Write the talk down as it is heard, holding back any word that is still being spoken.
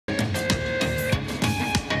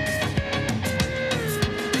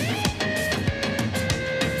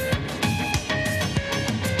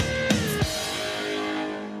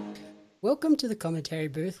Welcome to the commentary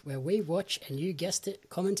booth where we watch and you guessed it,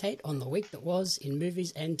 commentate on the week that was in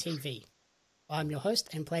movies and TV. I'm your host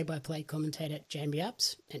and play-by-play commentator Jamie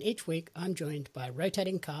Apps, and each week I'm joined by a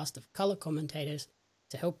rotating cast of colour commentators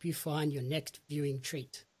to help you find your next viewing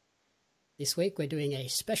treat. This week we're doing a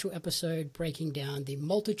special episode breaking down the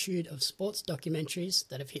multitude of sports documentaries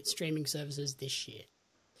that have hit streaming services this year.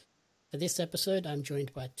 For this episode I'm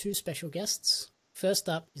joined by two special guests. First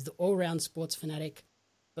up is the all-round sports fanatic,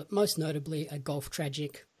 but most notably a golf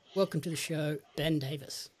tragic. Welcome to the show, Ben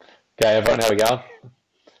Davis. Okay, everyone, how we going?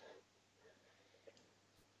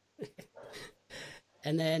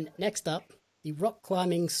 And then next up, the rock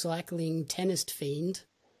climbing, cycling, tennis fiend.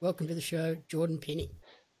 Welcome to the show, Jordan Pini.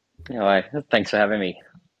 Hi, thanks for having me.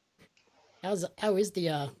 How is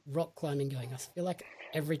the rock climbing going? I feel like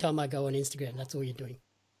every time I go on Instagram, that's all you're doing.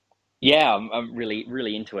 Yeah, I'm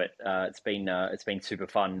really into it. It's been super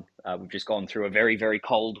fun. We've just gone through a very, very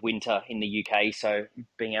cold winter in the UK, so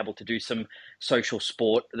being able to do some social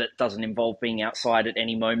sport that doesn't involve being outside at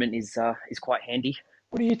any moment is quite handy.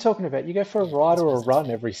 What are you talking about? You go for a ride or a run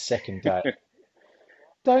every second day.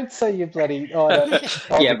 Don't say you bloody...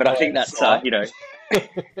 Yeah, but I think that's, Yeah,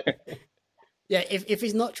 if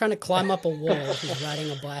he's not trying to climb up a wall, he's riding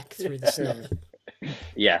a bike through the snow.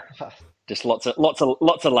 Yeah, just lots of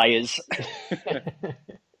layers.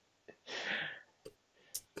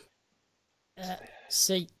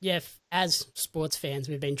 So yeah, as sports fans,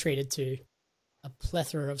 we've been treated to a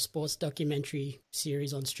plethora of sports documentary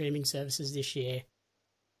series on streaming services this year.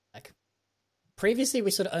 Like previously,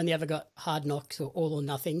 we sort of only ever got Hard Knocks or All or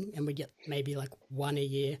Nothing, and we get maybe like one a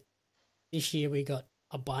year. This year, we got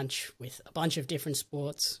a bunch with a bunch of different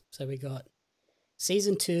sports. So we got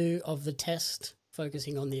season 2 of The Test,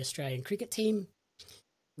 focusing on the Australian cricket team.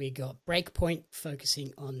 We got Breakpoint,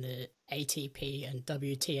 focusing on the ATP and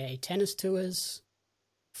WTA tennis tours.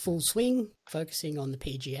 Full Swing, focusing on the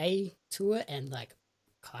PGA tour and like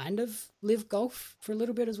kind of live golf for a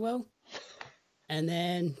little bit as well. And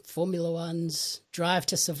then Formula One's Drive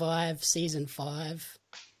to Survive season 5.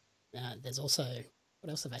 There's also, what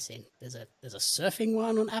else have I seen? There's a surfing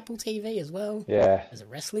one on Apple TV as well. Yeah. There's a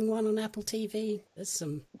wrestling one on Apple TV. There's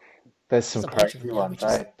some crazy ones,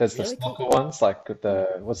 right? There's really the snooker ones, like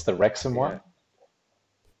what's the Wrexham one?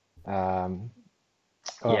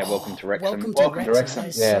 Yeah, Welcome to Wrexham. Welcome to Wrexham.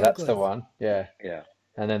 Yeah, that's good. the one. Yeah. Yeah.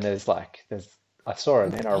 And then there's I saw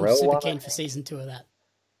an NRL one. I'm super keen for season 2 of that.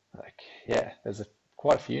 There's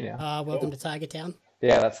quite a few now. Welcome to Tiger Town.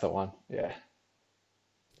 Yeah, that's the one. Yeah.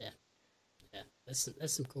 Yeah.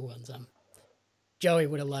 There's some cool ones. Joey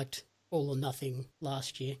would have liked All or Nothing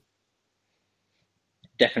last year.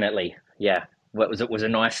 Definitely, yeah. Well, it was a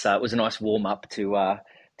nice warm up to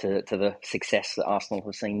the success that Arsenal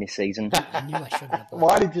have seen this season. I knew I shouldn't have.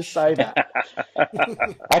 Why did you say that?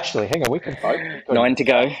 Actually, hang on, we can vote. 9 to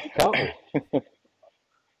go. Can't we?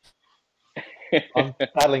 I'm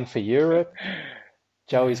battling for Europe.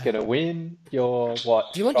 Joey's going to win. You're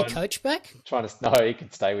what? Do you want your coach back? No, he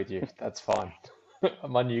can stay with you. That's fine.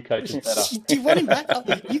 My new coach is better. Do you want him back? Oh,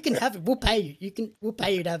 you can have it. We'll pay you. We'll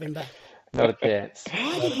pay you to have him back. Not a chance.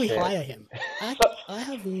 Why did we hire him? I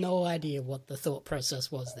have no idea what the thought process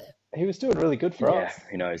was there. He was doing really good for us.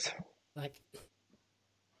 Who knows? Like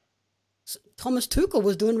Thomas Tuchel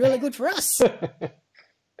was doing really good for us.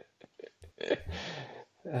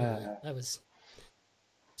 That was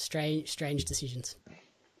strange decisions.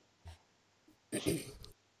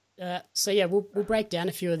 So yeah, we'll break down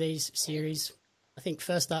a few of these series. I think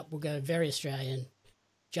first up we'll go very Australian,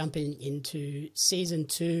 jumping into season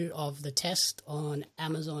 2 of The Test on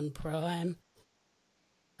Amazon Prime.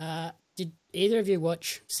 Did either of you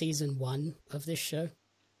watch season 1 of this show?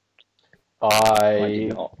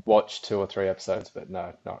 I watched 2 or 3 episodes, but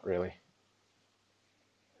no, not really.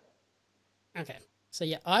 Okay. So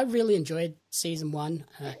yeah, I really enjoyed season 1.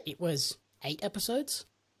 It was 8 episodes.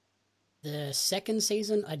 The second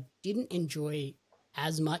season I didn't enjoy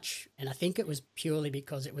as much, and I think it was purely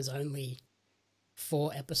because it was only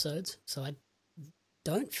 4 episodes. So I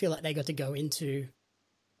don't feel like they got to go into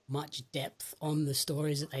much depth on the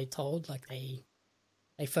stories that they told. Like they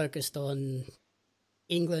focused on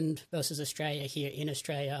England versus Australia here in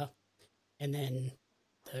Australia, and then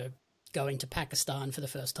going to Pakistan for the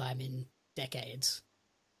first time in decades.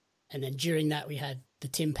 And then during that we had the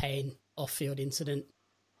Tim Payne off-field incident,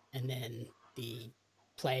 and then the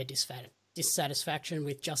player dissatisfaction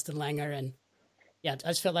with Justin Langer. And yeah, I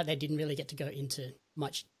just felt like they didn't really get to go into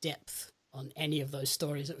much depth on any of those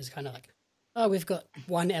stories. It was kind of like, oh, we've got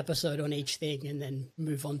 1 episode on each thing and then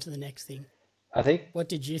move on to the next thing. I think. What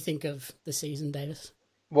did you think of the season, Davis?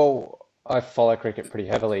 Well, I follow cricket pretty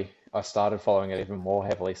heavily. I started following it even more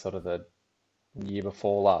heavily sort of the the year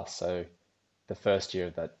before last, so the first year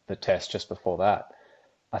of the test just before that.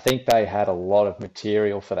 I think they had a lot of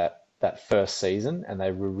material for that first season, and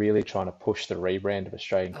they were really trying to push the rebrand of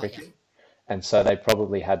Australian Oh yeah. cricket. And so they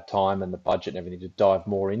probably had time and the budget and everything to dive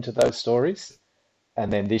more into those stories.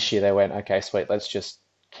 And then this year they went, okay, sweet, let's just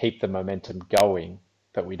keep the momentum going,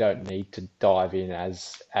 but we don't need to dive in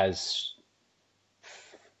as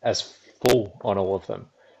full on all of them.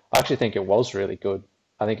 I actually think it was really good.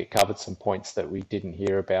 I think it covered some points that we didn't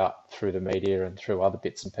hear about through the media and through other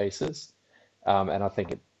bits and pieces. And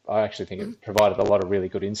I actually think Mm. it provided a lot of really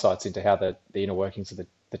good insights into how the inner workings of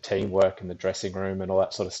the teamwork and the dressing room and all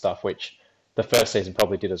that sort of stuff, which the first season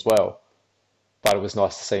probably did as well. But it was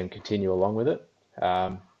nice to see him continue along with it.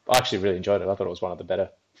 I actually really enjoyed it. I thought it was one of the better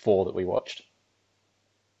four that we watched.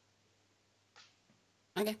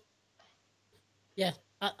 Okay. Yeah.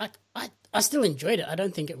 I still enjoyed it. I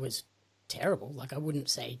don't think it was terrible. Like I wouldn't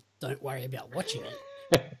say don't worry about watching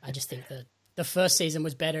it. I just think that the first season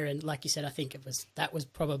was better, and like you said, I think that was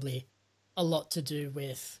probably a lot to do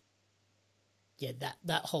with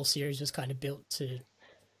that whole series was kind of built to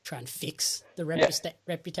try and fix the Yeah,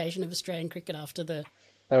 reputation of Australian cricket after the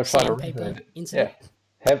they were trying to sandpaper reboot it. Yeah, incident.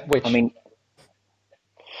 I which mean,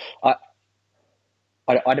 I,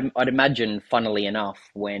 I'd imagine, funnily enough,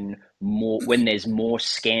 when there's more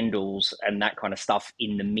scandals and that kind of stuff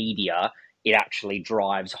in the media, it actually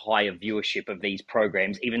drives higher viewership of these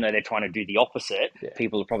programs. Even though they're trying to do the opposite, yeah,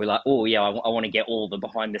 people are probably like, "Oh yeah, I want to get all the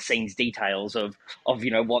behind the scenes details of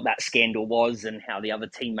what that scandal was and how the other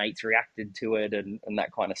teammates reacted to it and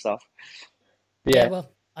that kind of stuff." Yeah, yeah.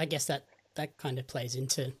 well, I guess that kind of plays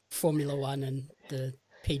into Formula One and the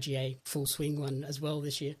PGA full swing one as well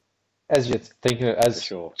this year. As you're thinking, For as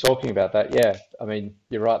sure. talking about that, yeah. I mean,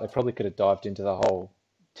 you're right. They probably could have dived into the whole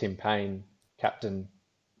Tim Payne captain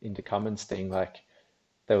into Cummins thing. Like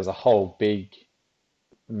there was a whole big,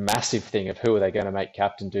 massive thing of who are they going to make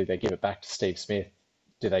captain? Do they give it back to Steve Smith?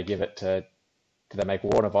 Do they give it to? Do they make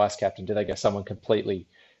Warner vice captain? Do they go someone completely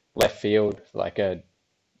left field, like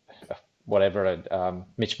whatever,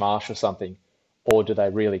 Mitch Marsh or something, or do they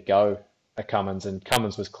really go a Cummins? And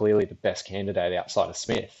Cummins was clearly the best candidate outside of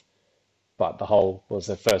Smith, but the whole was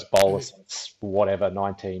the first bowler Mhm. since whatever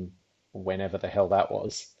 19, whenever the hell that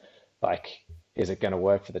was. Like, is it going to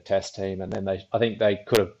work for the test team? And then I think they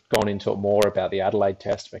could have gone into it more about the Adelaide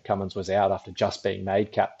test where Cummins was out after just being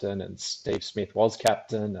made captain and Steve Smith was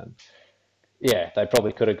captain. And yeah, they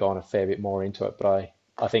probably could have gone a fair bit more into it, but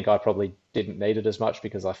I think I probably didn't need it as much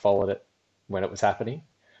because I followed it when it was happening.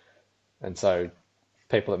 And so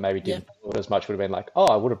people that maybe Yeah, didn't follow it as much would have been like, oh,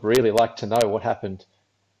 I would have really liked to know what happened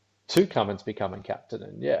to Cummins becoming captain.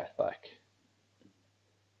 And yeah, like,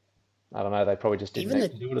 I don't know, they probably just didn't even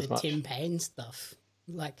need to do it the as much. Tim Payne stuff,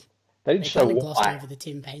 like They didn't they show kind of glossed why. over the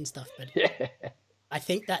Tim Payne stuff, but Yeah. I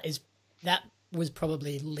think that was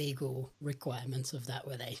probably legal requirements of that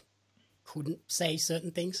where they couldn't say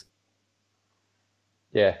certain things.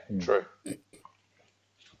 Yeah, Mm. true.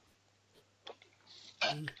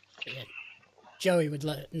 But yeah, Joey would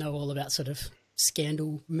know all about sort of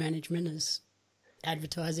scandal management as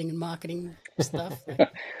advertising and marketing stuff.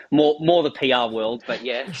 Like, More the PR world, but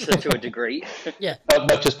yeah, so to a degree. yeah,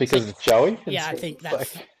 Not just so because of Joey. yeah, I think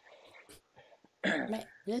It's like,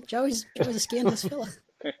 yeah, Joey's a scandalous fella.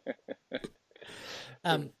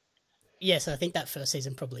 Um, yeah, so I think that first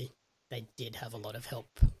season probably they did have a lot of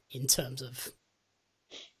help in terms of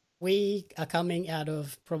we are coming out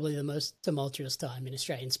of probably the most tumultuous time in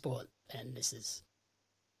Australian sport, and this is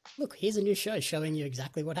look, here's a new show showing you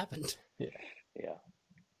exactly what happened. yeah, Yeah.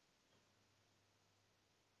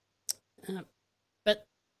 But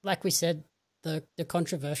like we said, the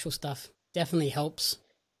controversial stuff definitely helps,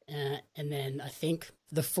 and then I think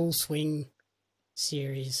the full swing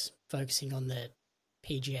series focusing on the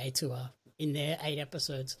PGA Tour in their 8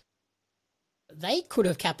 episodes, they could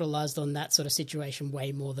have capitalized on that sort of situation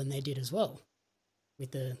way more than they did as well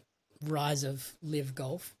with the rise of live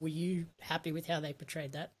golf. Were you happy with how they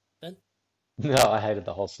portrayed that, Ben? no, I hated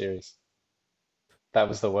the whole series. That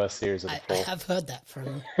was the worst series of the I four. have heard that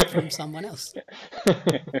from someone else.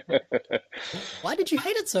 Why did you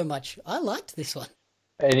hate it so much? I liked this one.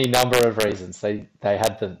 Any number of reasons. They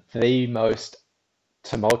had the most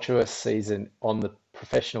tumultuous season on the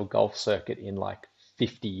professional golf circuit in like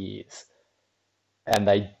 50 years, and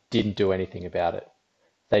they didn't do anything about it.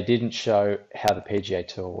 They didn't show how the PGA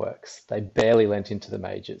Tour works. They barely went into the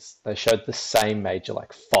majors. They showed the same major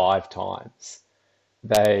like 5 times.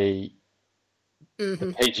 They the Hmm.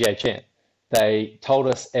 PGA champ. They told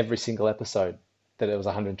us every single episode that it was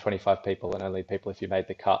 125 people and only people if you made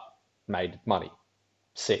the cut made money.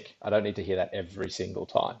 Sick. I don't need to hear that every single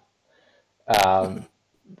time. Um,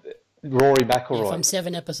 Rory If McIlroy. I'm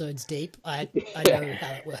 7 episodes deep, I know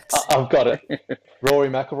how it works. I've got it. Rory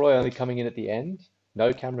McIlroy only coming in at the end.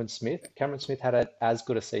 No Cameron Smith. Cameron Smith had as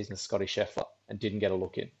good a season as Scotty Scheffler and didn't get a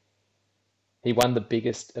look in. He won the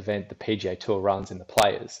biggest event the PGA Tour runs in the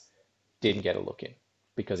Players, didn't get a look in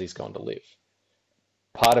because he's gone to live.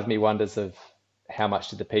 Part of me wonders of how much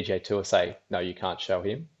did the PGA Tour say, no, you can't show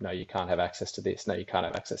him. No, you can't have access to this. No, you can't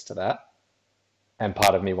have access to that. And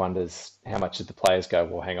part of me wonders how much did the players go,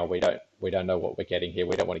 well, hang on, we don't know what we're getting here.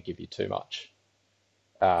 We don't want to give you too much.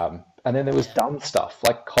 And then there was dumb stuff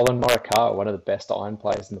like Colin Morikawa, one of the best iron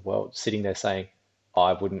players in the world, sitting there saying,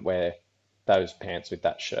 I wouldn't wear those pants with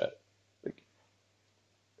that shirt. Like,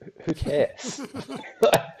 who cares?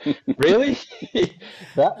 Really?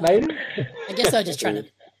 That made him? I guess they're just trying to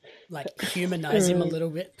like humanize him a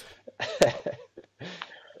little bit.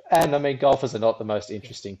 And I mean, golfers are not the most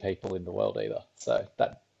interesting people in the world either. So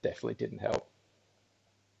that definitely didn't help.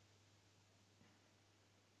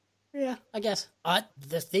 Yeah, I guess.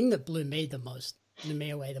 The thing that blew me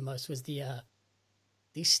away the most was the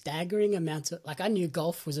staggering amounts of, like, I knew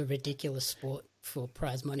golf was a ridiculous sport for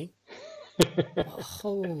prize money.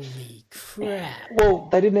 Holy crap. Well,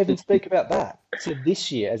 they didn't even speak about that. So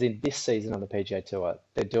this year, as in this season on the PGA Tour,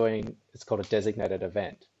 they're doing, it's called a designated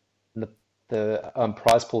event. And the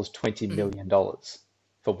prize pool is $20 million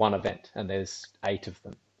for one event, and there's 8 of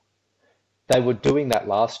them. They were doing that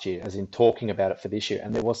last year, as in talking about it for this year,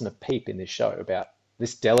 and there wasn't a peep in this show about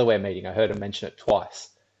this Delaware meeting. I heard him mention it twice.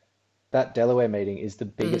 That Delaware meeting is the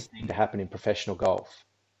biggest thing to happen in professional golf,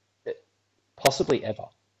 possibly ever.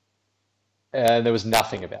 And there was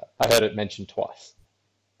nothing about it. I heard it mentioned twice.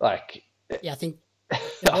 Like, yeah, I think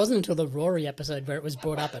it wasn't until the Rory episode where it was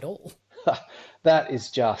brought up at all. That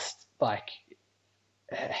is just like,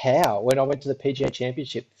 how? When I went to the PGA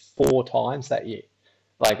Championship 4 times that year,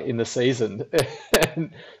 like in the season,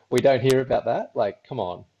 and we don't hear about that. Like, come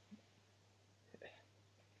on.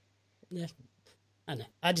 Yeah, I know.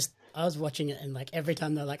 I was watching it, and like every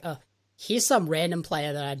time they're like, oh, here's some random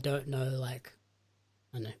player that I don't know, like,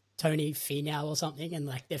 I don't know, Tony Finau or something, and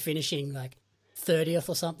like they're finishing like 30th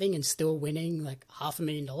or something and still winning like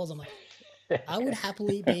 $500,000. I'm like, I would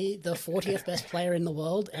happily be the 40th best player in the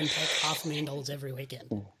world and take $500,000 every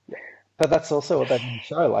weekend. But that's also what they didn't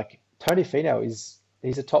show. Like, Tony Finau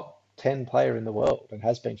he's a top 10 player in the world and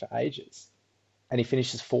has been for ages, and he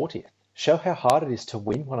finishes 40th. Show how hard it is to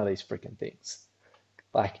win one of these freaking things.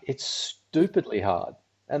 Like, it's stupidly hard,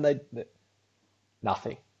 and they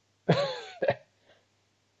nothing. I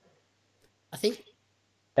think.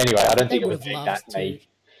 Anyway, I don't think it would would have be that loved to. me.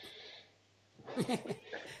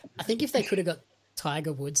 I think if they could have got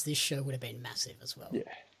Tiger Woods, this show would have been massive as well. Yeah.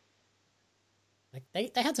 Like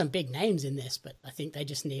they had some big names in this, but I think they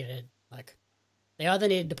just needed, like, they either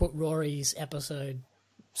needed to put Rory's episode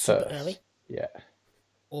super early, yeah,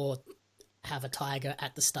 or have a Tiger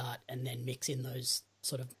at the start and then mix in those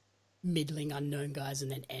sort of middling unknown guys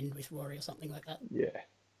and then end with Rory or something like that. Yeah.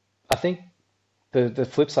 I think the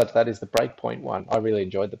flip side to that is the Breakpoint one. I really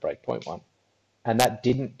enjoyed the Breakpoint one, and that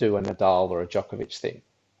didn't do a Nadal or a Djokovic thing,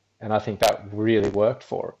 and I think that really worked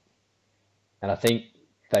for it. And I think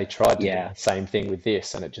they tried to do the same thing with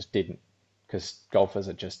this, and it just didn't, because golfers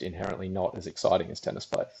are just inherently not as exciting as tennis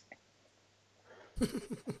players.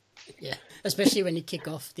 Yeah, especially when you kick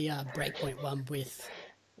off the Breakpoint one with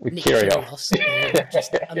Nick Kyrgios.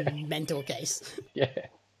 Just a mental case. Yeah.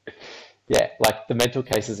 Yeah, like the mental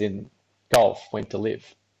cases in golf went to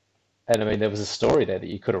live. And I mean, there was a story there that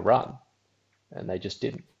you could have run, and they just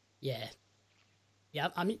didn't. Yeah. Yeah,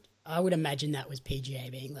 I mean, I would imagine that was PGA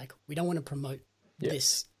being like, we don't want to promote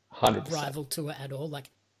this 100%. rival tour at all. Like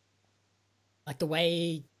the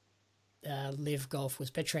way Live Golf was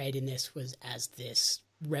portrayed in this was as this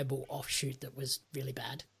rebel offshoot that was really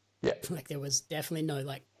bad. Yeah. Like there was definitely no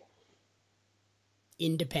like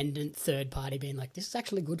independent third party being like, this is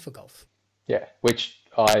actually good for golf. Yeah, which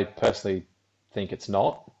I personally think it's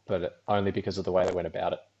not, but only because of the way they went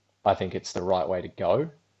about it. I think it's the right way to go.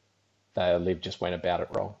 Liv just went about it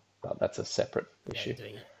wrong, but that's a separate issue.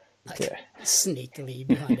 Doing it like sneakily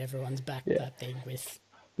behind everyone's back type thing with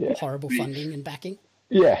horrible funding and backing.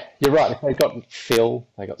 Yeah, you're right. If they got Phil,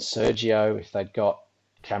 they got Sergio, if they'd got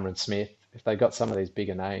Cameron Smith, if they got some of these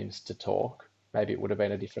bigger names to talk, maybe it would have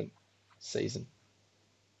been a different season.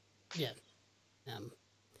 Yeah.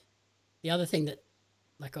 The other thing that,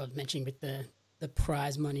 like I was mentioning with the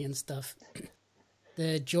prize money and stuff,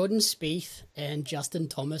 the Jordan Spieth and Justin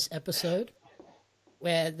Thomas episode,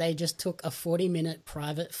 where they just took a 40-minute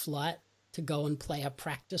private flight to go and play a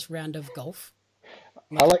practice round of golf.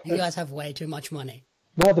 I like you guys have way too much money.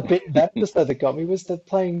 No, the bit that episode that got me was the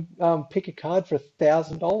playing pick a card for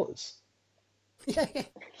 $1,000. Yeah,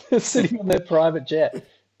 Sitting on their private jet.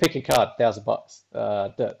 Pick a card, $1,000.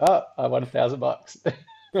 Oh, I won $1,000.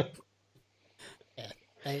 yeah.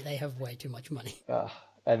 They have way too much money.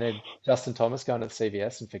 And then Justin Thomas going to the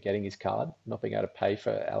CVS and forgetting his card, not being able to pay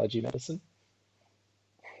for allergy medicine.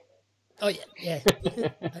 Oh yeah, yeah.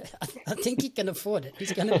 I think he can afford it.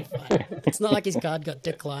 He's going to be fine. It's not like his card got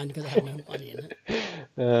declined because I had no money in it.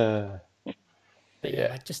 Uh, But yeah,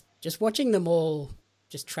 like just watching them all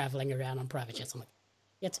just traveling around on private jets, I'm like,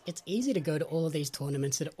 it's easy to go to all of these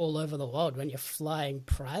tournaments that are all over the world when you're flying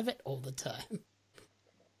private all the time.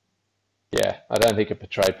 yeah. I don't think it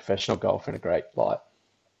portrayed professional golf in a great light.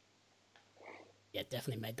 Yeah, it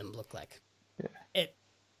definitely made them look like it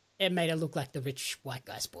made it look like the rich white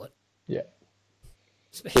guy sport. Yeah,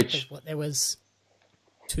 Especially which what there was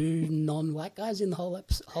two non-white guys in the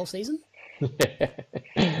whole season.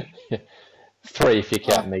 three if you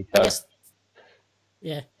count I Nico. guess,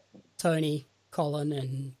 yeah, Tony, Colin,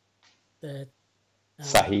 and the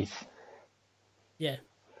Sahith. yeah,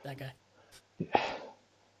 that guy. So,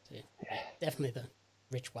 yeah, definitely the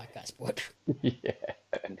rich white guy sport. Yeah,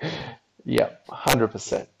 yeah,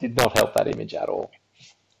 100%. Did not help that image at all.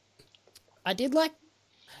 I did like,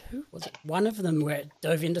 who was it? One of them where it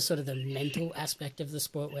dove into sort of the mental aspect of the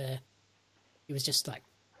sport where he was just like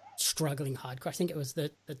struggling hardcore. I think it was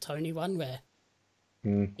the Tony one where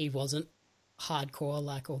he wasn't hardcore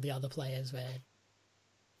like all the other players, where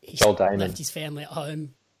he Joel Damon. left his family at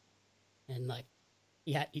home and like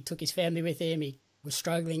he took his family with him. He was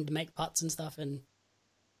struggling to make putts and stuff, and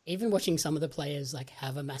even watching some of the players like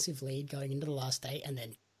have a massive lead going into the last day and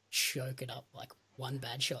then choke it up, like one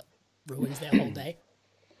bad shot ruins their whole day.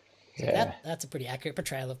 So Yeah, that's a pretty accurate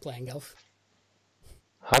portrayal of playing golf.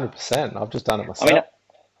 100%. I've just done it I mean, myself.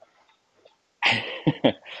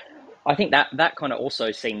 I think that kind of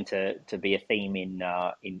also seemed to be a theme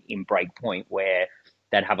in Breakpoint, where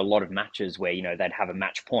they'd have a lot of matches where they'd have a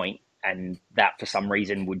match point, and that for some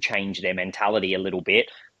reason would change their mentality a little bit.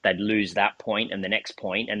 They'd lose that point and the next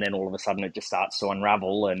point, and then all of a sudden it just starts to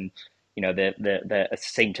unravel. And it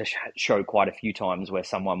seemed to show quite a few times where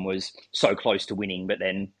someone was so close to winning, but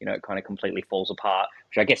then it kind of completely falls apart,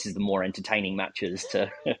 which I guess is the more entertaining matches to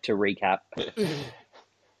recap.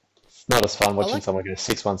 It's not as fun watching like- someone go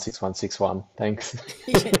 6-1, 6-1, 6-1. Thanks.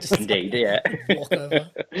 Yeah, just Indeed, yeah. walk over.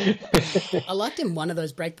 I liked in one of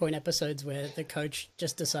those Breakpoint episodes where the coach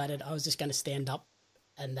just decided I was just going to stand up,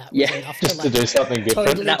 and that was enough to Just to do something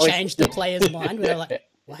different. totally change the player's mind. Where they're like,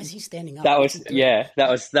 "Why is he standing up?" That What's was he doing?"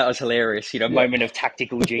 that was hilarious. Moment of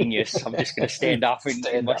tactical genius. I'm just going to stand up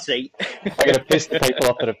in my seat. I'm going to piss the people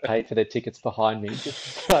off that have paid for their tickets behind me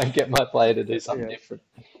just to try and get my player to do something different.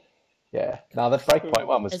 Yeah. No, the Breakpoint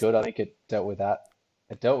one was good. I think it dealt with that.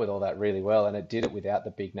 It dealt with all that really well, and it did it without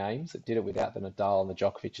the big names. It did it without the Nadal and the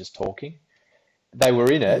Djokovic's talking. They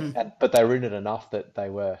were in it, but they were in it enough that they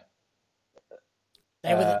were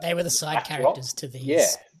They were the side characters to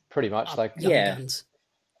these. pretty much like young guns.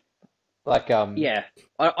 Yeah,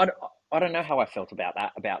 I don't know how I felt about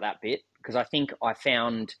that bit, because I think I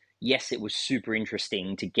found, yes, it was super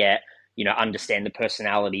interesting to get understand the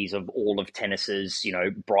personalities of all of tennis's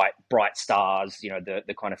bright stars,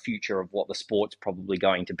 the kind of future of what the sport's probably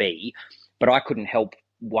going to be. But I couldn't help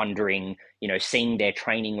wondering, seeing their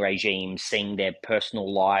training regime, seeing their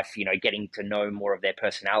personal life, getting to know more of their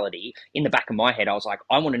personality. In the back of my head, I was like,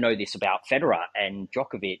 I want to know this about Federer and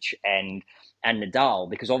Djokovic and Nadal,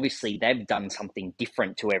 because obviously they've done something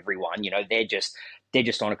different to everyone. They're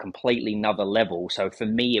just on a completely another level. So for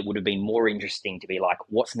me, it would have been more interesting to be like,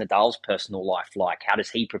 what's Nadal's personal life like? How does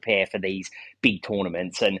he prepare for these big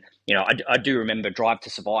tournaments? And I do remember Drive to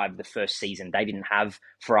Survive, the first season, they didn't have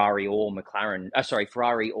Ferrari or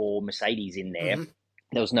Mercedes in there. Mm-hmm.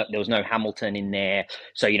 There was no Hamilton in there.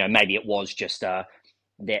 So maybe it was just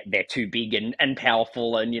they're too big and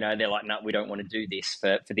powerful, and they're like, no, we don't want to do this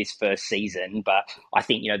for this first season. But I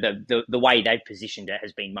think the way they've positioned it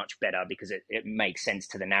has been much better, because it makes sense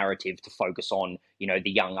to the narrative to focus on the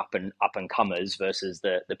young up and comers versus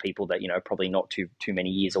the people that probably not too many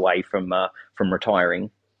years away from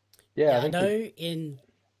retiring. Yeah, I know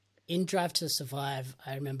in Drive to Survive,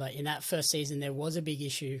 I remember in that first season there was a big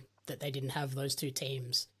issue that they didn't have those two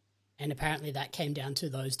teams, and apparently that came down to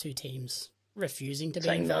those two teams refusing to be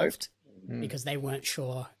involved because they weren't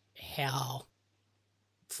sure how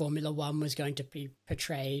Formula One was going to be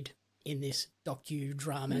portrayed in this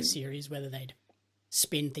docudrama series, whether they'd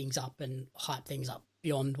spin things up and hype things up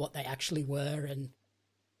beyond what they actually were. And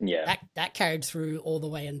that carried through all the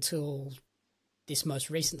way until this most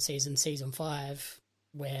recent season, season 5,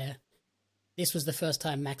 where this was the first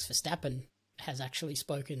time Max Verstappen has actually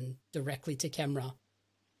spoken directly to camera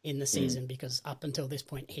in the season, because up until this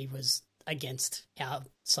point he was against how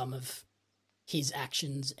some of his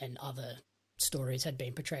actions and other stories had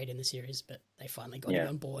been portrayed in the series, but they finally got him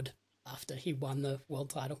on board after he won the world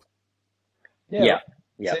title. Yeah,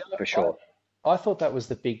 See, for sure. I thought that was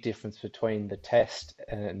the big difference between the test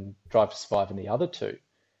and Drive to Survive and the other two,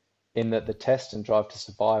 in that the test and Drive to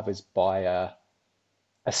Survive was by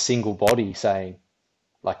a single body saying,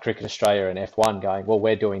 like Cricket Australia and F1 going, well,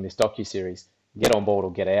 we're doing this docuseries, get on board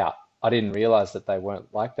or get out. I didn't realize that they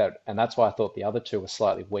weren't like that. And that's why I thought the other two were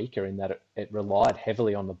slightly weaker, in that it relied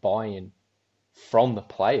heavily on the buy-in from the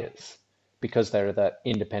players, because they're that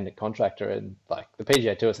independent contractor. And like the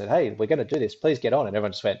PGA Tour said, hey, we're going to do this, please get on. And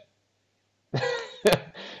everyone just went.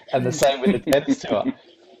 And the same with the tennis tour.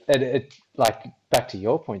 And it, like, back to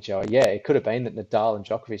your point, Joey, yeah, it could have been that Nadal and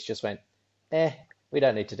Djokovic just went, we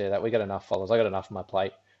don't need to do that. We got enough followers. I got enough on my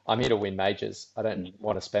plate. I'm here to win majors. I don't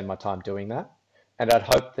want to spend my time doing that. And I'd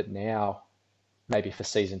hope that now, maybe for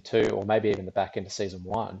season 2, or maybe even the back end of season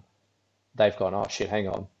 1, they've gone, oh shit, hang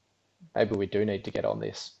on. Maybe we do need to get on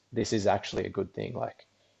this. This is actually a good thing. Like,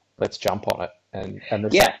 let's jump on it. And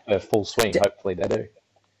the full swing, hopefully they do.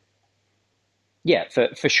 Yeah,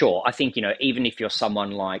 for sure. I think, even if you're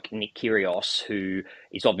someone like Nick Kyrgios, who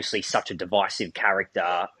is obviously such a divisive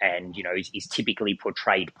character and, is typically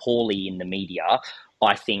portrayed poorly in the media,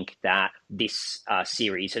 I think that this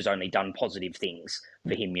series has only done positive things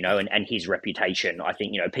for him, and his reputation. I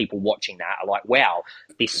think, people watching that are like, wow,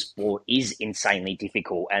 this sport is insanely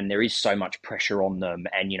difficult and there is so much pressure on them.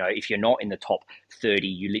 And, if you're not in the top 30,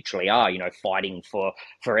 you literally are, fighting for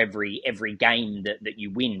every game that you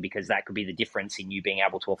win, because that could be the difference in you being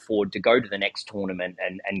able to afford to go to the next tournament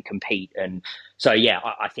and compete. And so, yeah,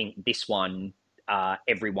 I think this one,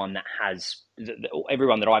 everyone that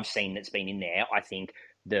I've seen that's been in there, I think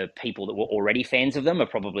the people that were already fans of them are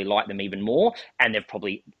probably like them even more, and they've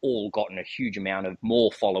probably all gotten a huge amount of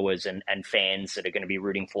more followers and fans that are going to be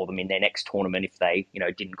rooting for them in their next tournament if they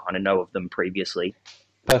didn't kind of know of them previously.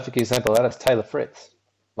 Perfect example of that is Taylor Fritz.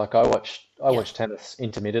 Like, I watch tennis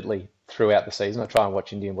intermittently throughout the season. I try and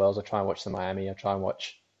watch Indian Wells, I try and watch the Miami, I try and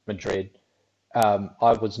watch Madrid. I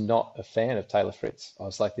was not a fan of Taylor Fritz. I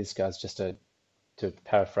was like, this guy's just to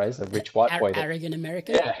paraphrase, a rich white boy. Arrogant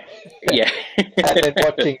American. Yeah. And then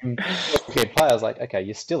watching him play, I was like, okay,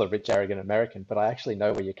 you're still a rich, arrogant American, but I actually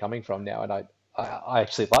know where you're coming from now, and I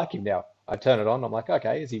actually like him now. I turn it on, I'm like,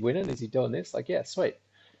 okay, is he winning? Is he doing this? Like, yeah, sweet.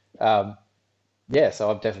 So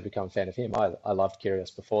I've definitely become a fan of him. I loved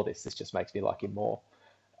Kyrgios before this. This just makes me like him more.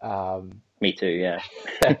 Me too, yeah.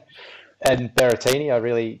 And Berrettini,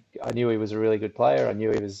 I knew he was a really good player. I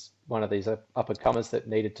knew he was one of these up-and-comers that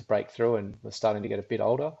needed to break through and was starting to get a bit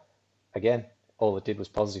older. Again, all it did was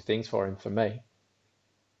positive things for him, for me.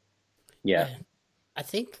 Yeah. I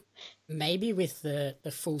think maybe with the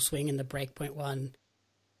full swing and the breakpoint one,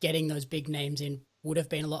 getting those big names in would have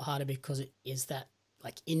been a lot harder, because it is that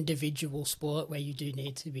like individual sport where you do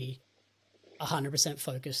need to be 100%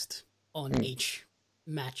 focused on each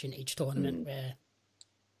match in each tournament. Where,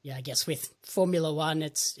 yeah, I guess with Formula One,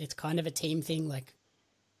 it's kind of a team thing. Like,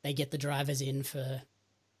 they get the drivers in for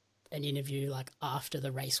an interview like after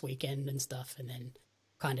the race weekend and stuff, and then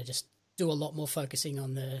kind of just do a lot more focusing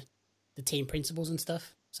on the team principles and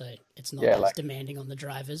stuff. So it's not as demanding on the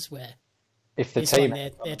drivers, where if the team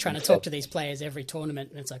they're trying to talk to these players every tournament,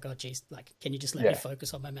 and it's like, oh geez, like, can you just let me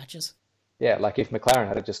focus on my matches? Yeah, like if McLaren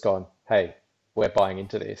had just gone, hey, we're buying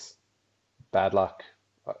into this, bad luck.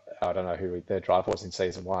 I don't know who their driver was in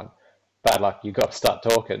season 1. Bad luck, you got to start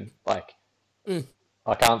talking. Like,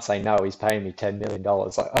 I can't say no, he's paying me $10 million.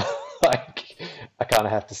 Like, I kind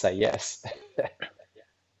of have to say yes.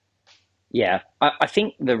 Yeah, I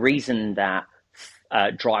think the reason that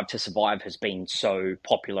Drive to Survive has been so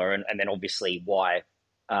popular, and then obviously why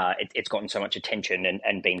it's gotten so much attention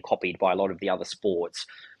and been copied by a lot of the other sports.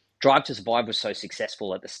 Drive to Survive was so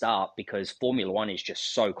successful at the start because Formula One is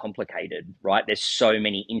just so complicated, right? There's so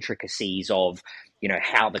many intricacies of,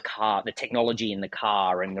 how the technology in the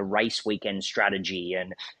car and the race weekend strategy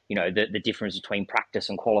and, the difference between practice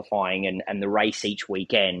and qualifying and the race each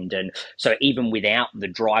weekend. And so even without the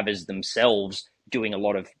drivers themselves doing a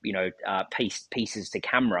lot of, pieces to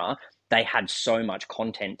camera, they had so much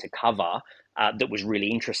content to cover that was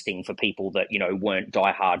really interesting for people that, weren't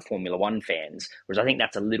diehard Formula One fans. Whereas I think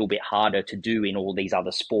that's a little bit harder to do in all these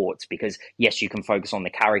other sports, because yes, you can focus on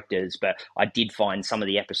the characters, but I did find some of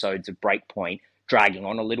the episodes of Breakpoint dragging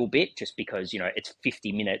on a little bit, just because, it's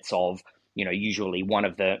 50 minutes of usually one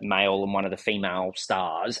of the male and one of the female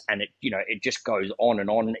stars, and it just goes on and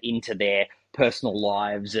on into their personal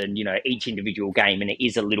lives and each individual game, and it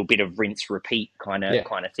is a little bit of rinse repeat kind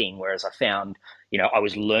of thing. Whereas I found I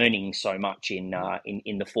was learning so much in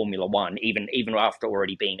the Formula One, even after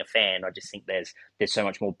already being a fan. I just think there's so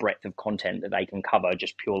much more breadth of content that they can cover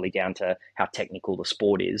just purely down to how technical the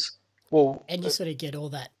sport is. Well, and you sort of get all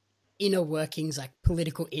that inner workings, like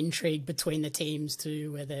political intrigue between the teams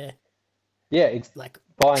too, where they're it's like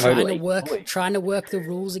buying trying to work the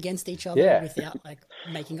rules against each other without like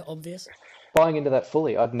making it obvious. buying into that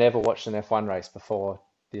fully. I'd never watched an F1 race before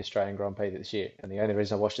the Australian Grand Prix this year, and the only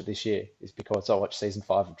reason I watched it this year is because I watched season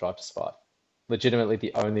 5 of Drive to Survive. Legitimately,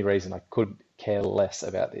 the only reason I could care less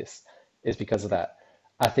about this is because of that.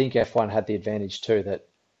 I think F1 had the advantage too that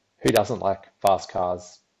who doesn't like fast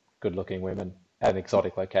cars, good-looking women, and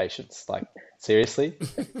exotic locations? Like, seriously?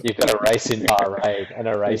 You've got a race in Bahrain and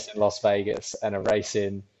a race in Las Vegas and a race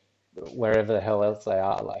in wherever the hell else they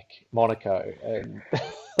are, like Monaco, and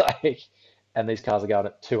like, and these cars are going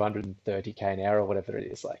at 230k an hour or whatever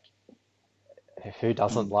it is. Like, who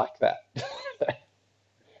doesn't like that?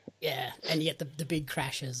 Yeah, and yet the big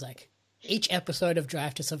crashes, like each episode of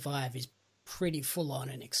Drive to Survive is pretty full on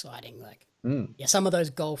and exciting. Like, yeah, some of those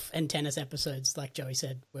golf and tennis episodes, like Joey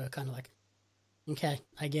said, were kind of like, okay,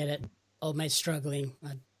 I get it. Old mate's struggling.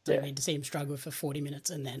 I don't need to see him struggle for 40 minutes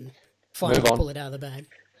and then finally pull it out of the bag.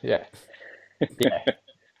 Yeah.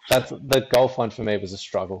 That's the golf one for me was a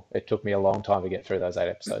struggle. It took me a long time to get through those 8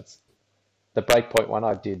 episodes. The Breakpoint one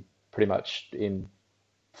I did pretty much in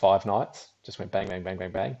 5 nights. Just went bang, bang, bang,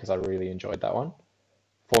 bang, bang because I really enjoyed that one.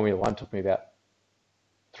 Formula One took me about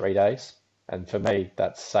 3 days. And for me,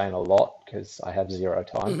 that's saying a lot because I have 0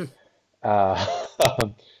 time.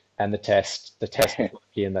 And the test was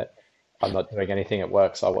lucky in that I'm not doing anything at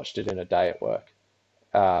work, so I watched it in a day at work.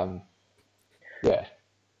 Yeah.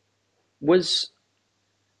 Was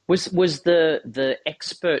the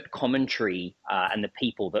expert commentary and the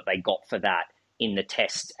people that they got for that in the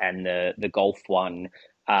test and the golf one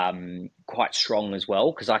quite strong as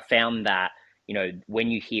well? Because I found that when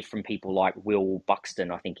you hear from people like Will Buxton,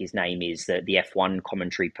 I think his name is, the F1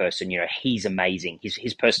 commentary person, he's amazing.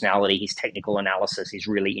 His personality, his technical analysis is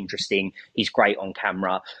really interesting. He's great on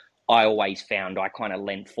camera. I always found I kind of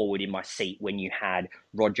leant forward in my seat when you had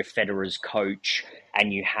Roger Federer's coach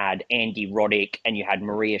and you had Andy Roddick and you had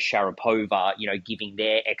Maria Sharapova, giving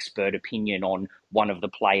their expert opinion on one of the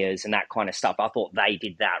players and that kind of stuff. I thought they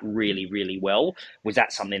did that really, really well. Was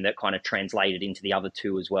that something that kind of translated into the other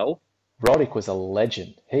two as well? Roddick was a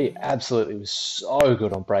legend. He absolutely was so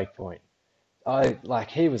good on Breakpoint.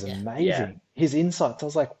 He was amazing. Yeah. His insights, I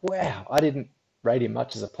was like, wow, I didn't rate him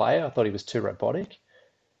much as a player. I thought he was too robotic.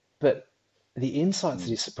 But the insights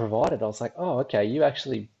that he provided, I was like, oh, okay, you're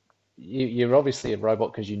obviously a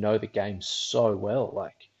robot because you know the game so well.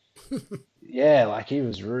 Like, yeah, like he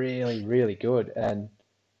was really, really good. And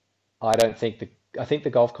I think the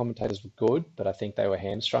golf commentators were good, but I think they were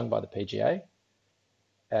hamstrung by the PGA.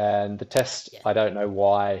 And the test, I don't know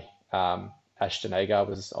why Ashton Agar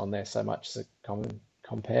was on there so much as a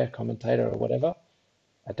commentator or whatever.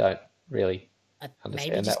 I don't really understand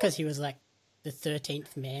maybe just that because he was like the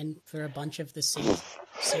 13th man for a bunch of the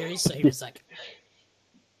series, so he was like,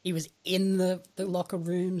 he was in the locker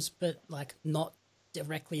rooms, but like not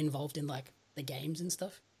directly involved in like the games and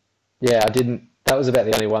stuff. Yeah, I didn't. That was about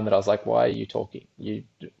the only one that I was like, why are you talking?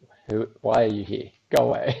 Why are you here? Go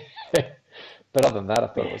away. But other than that, I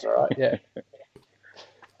thought it was all right. Yeah.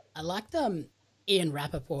 I liked Ian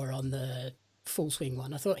Rappaport on the Full Swing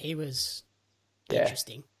one. I thought he was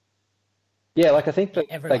interesting. Yeah, like I think that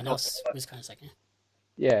Everyone else was kind of like,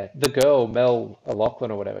 yeah, the girl, Mel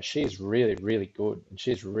O'Loughlin or whatever, she's really, really good and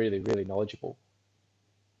she's really, really knowledgeable.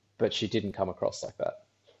 But she didn't come across like that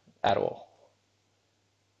at all.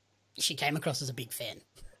 she came across as a big fan.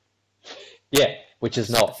 Yeah, which is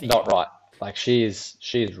not right. Like she's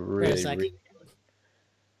really, like, really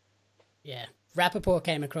yeah, Rappaport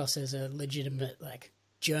came across as a legitimate like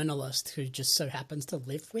journalist who just so happens to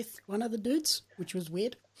live with one of the dudes, which was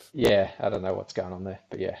weird. Yeah, I don't know what's going on there,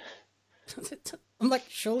 but yeah. I'm like,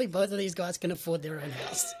 surely both of these guys can afford their own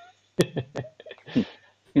house.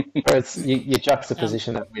 Whereas you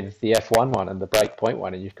juxtaposition that with the F1 one and the Breakpoint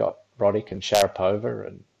one, and you've got Roddick and Sharapova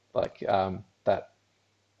and like that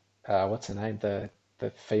what's her name, the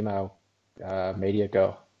female media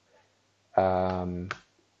girl. Oh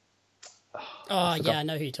yeah, I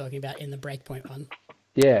know who you're talking about in the Breakpoint one.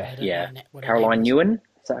 Yeah, yeah. Caroline Ewan,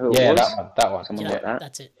 is that who it was? Yeah, that one. Something like that.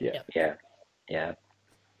 That's it. Yeah. Yep. Yeah.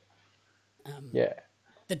 Yeah.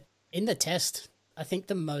 In the test, I think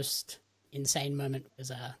the most insane moment was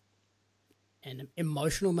an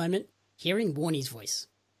emotional moment, hearing Warnie's voice.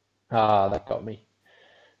 Ah, that got me.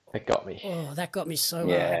 That got me. Oh, that got me so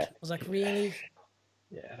Yeah. hard. I was like, really?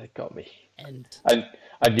 Yeah, that got me. And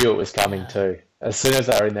I knew it was coming too. As soon as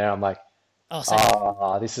they were in there, I'm like,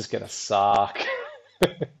 same. this is gonna suck.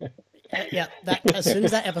 Yeah, that as soon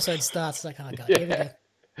as that episode starts, it's like, oh god, here we go.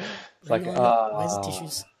 It's like, Where's the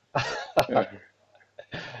tissues?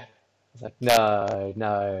 It's like, no,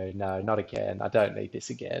 not again. I don't need this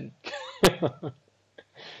again.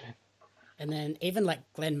 And then even like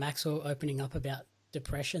Glenn Maxwell opening up about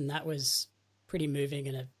depression, that was pretty moving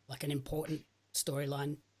and an important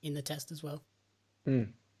storyline in the test as well.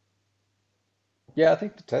 Yeah, I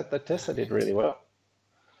think the test I did really well.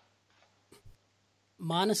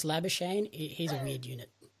 Minus Labuschagne, he's a weird unit.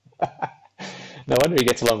 No wonder he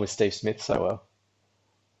gets along with Steve Smith so well.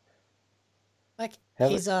 Like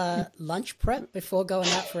Have his lunch prep before going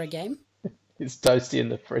out for a game. It's toasty in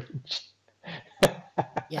the fridge.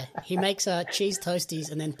 Yeah, he makes cheese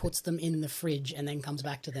toasties and then puts them in the fridge and then comes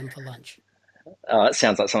back to them for lunch. Oh, that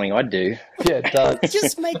sounds like something I'd do. Yeah, it does.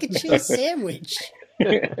 Just make a cheese sandwich.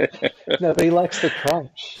 No, but he likes the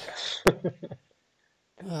crunch.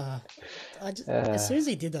 As soon as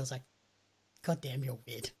he did that, I was like, God damn, you're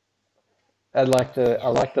weird. I like the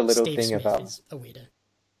little Steve thing Smith about, is a weirdo.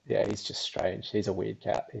 yeah, he's just strange. He's a weird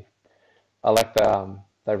cat. I like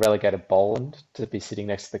they relegated Boland to be sitting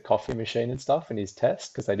next to the coffee machine and stuff in his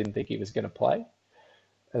test because they didn't think he was going to play.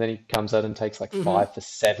 And then he comes out and takes like 5 for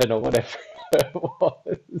 7 or whatever it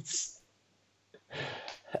was.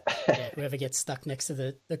 Yeah, whoever gets stuck next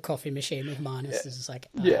to the coffee machine with Minus is just like,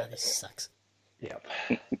 this sucks. Yep.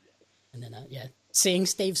 And then, seeing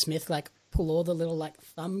Steve Smith like pull all the little like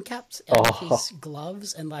thumb caps out of his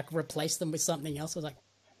gloves and like replace them with something else, I was like,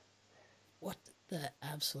 what the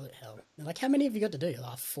absolute hell? And like, how many have you got to do?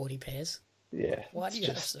 40 pairs? Yeah. Why do you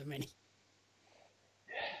have so many?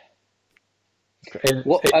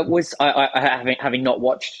 What having not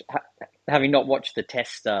watched the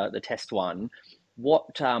test one,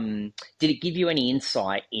 what did it give you any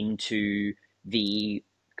insight into the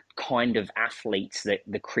kind of athletes that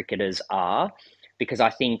the cricketers are? Because I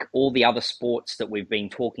think all the other sports that we've been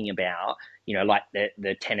talking about, like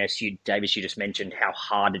the tennis, Davis, you just mentioned how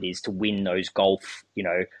hard it is to win those golf,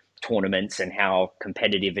 tournaments and how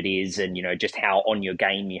competitive it is, and just how on your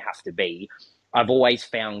game you have to be. I've always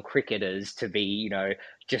found cricketers to be,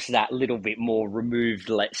 just that little bit more removed,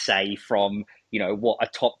 let's say, from, what a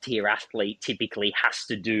top tier athlete typically has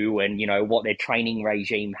to do and, what their training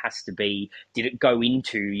regime has to be. Did it go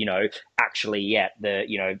into, actually,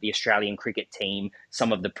 the Australian cricket team,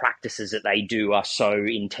 some of the practices that they do are so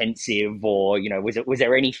intensive, or, was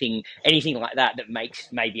there anything like that makes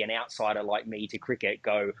maybe an outsider like me to cricket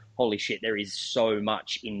go, holy shit, there is so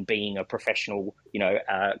much in being a professional,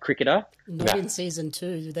 cricketer? Not in season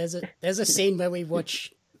 2. There's a scene where we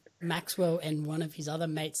watch Maxwell and one of his other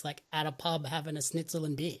mates like at a pub having a schnitzel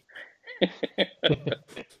and beer.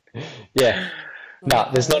 Yeah. No,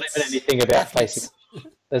 there's not even anything about athletes.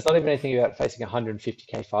 There's not even anything about facing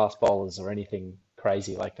 150k fast bowlers or anything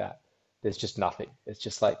crazy like that. There's just nothing. It's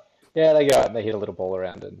just like, yeah, they go out and they hit a little ball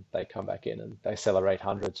around and they come back in and they celebrate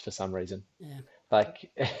hundreds for some reason. Yeah.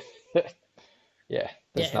 Like, yeah,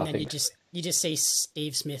 there's and nothing. then you just see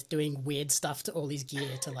Steve Smith doing weird stuff to all his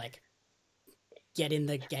gear to like get in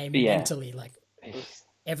the game mentally. Like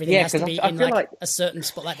everything has to be in like a certain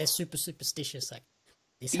spot. Like they're super superstitious. Like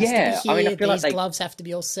this has to be here. I mean, I feel these like gloves have to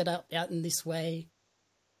be all set up out in this way.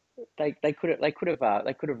 They could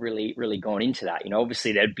have really gone into that.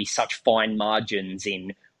 Obviously there'd be such fine margins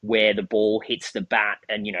in where the ball hits the bat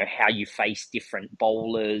and how you face different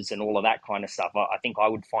bowlers and all of that kind of stuff. I think I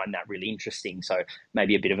would find that really interesting. So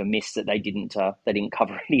maybe a bit of a miss that they didn't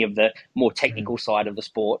cover any of the more technical side of the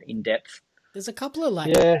sport in depth. There's a couple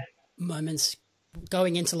of moments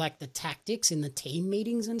going into like the tactics in the team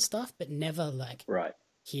meetings and stuff, but never like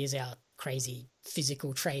here's our crazy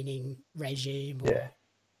physical training regime or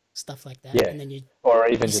stuff like that. Yeah. And then you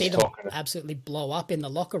just see them talking absolutely blow up in the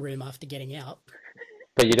locker room after getting out.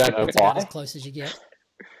 But you don't know That's why. about as close as you get.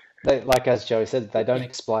 Like as Joey said, they don't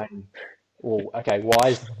explain. Well, okay, why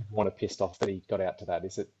is Warner pissed off that he got out to that?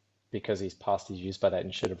 Is it because he's past his use by date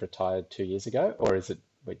and should have retired 2 years ago, or is it,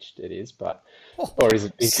 which it is, but, or is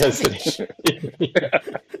it because?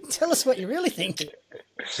 Tell us what you really think.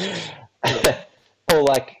 Or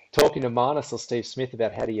like talking to Marnus or Steve Smith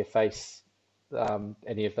about how do you face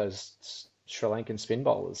any of those Sri Lankan spin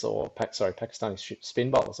bowlers or Pakistani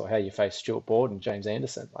spin bowlers, or how you face Stuart Broad and James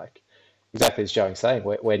Anderson. Like exactly as Joey's saying,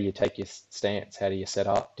 where do you take your stance? How do you set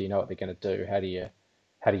up? Do you know what they're going to do? How do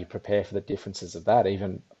you prepare for the differences of that,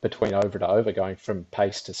 even between over to over, going from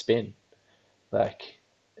pace to spin? Like,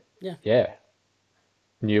 Yeah. yeah,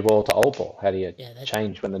 new ball to old ball. How do you Yeah,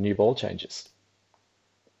 change when the new ball changes?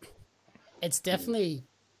 it's definitely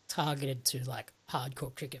targeted to like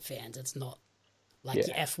hardcore cricket fans. It's not like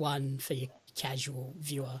your Yeah, F1 for your casual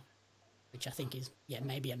viewer, which I think is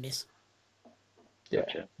maybe a miss. yeah.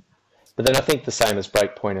 Gotcha. But then I think the same as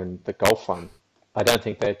Breakpoint and the golf one. I don't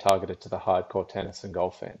think they're targeted to the hardcore tennis and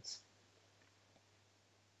golf fans.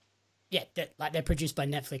 Yeah, like they're produced by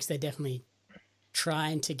Netflix. They're definitely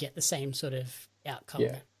trying to get the same sort of outcome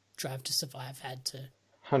Yeah, that Drive to Survive had to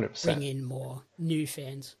bring 100%. in more new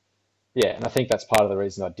fans. Yeah, and I think that's part of the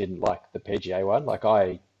reason I didn't like the PGA one. Like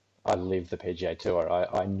I lived the PGA Tour.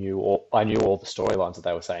 I knew all the storylines that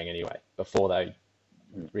they were saying anyway before they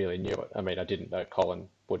really knew it. I mean, I didn't know Colin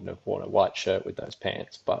wouldn't have worn a white shirt with those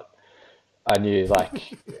pants, but I knew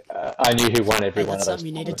I knew who won every Hey, one that's of those something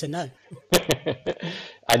you needed to know. tournaments.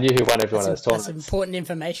 I knew who won every one of those That's tournaments. important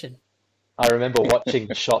information. I remember watching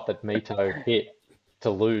the shot that Mito hit to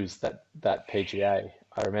lose that PGA.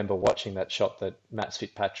 I remember watching that shot that Matt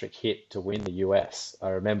Fitzpatrick hit to win the US. I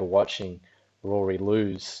remember watching Rory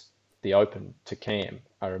lose the Open to Cam.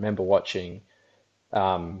 I remember watching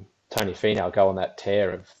Tony Finau go on that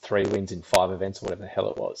tear of 3 wins in 5 events or whatever the hell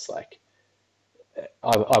it was. Like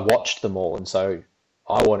I watched them all, and so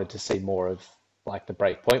I wanted to see more of like the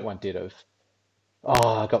Breakpoint one did of,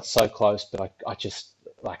 oh, I got so close, but I just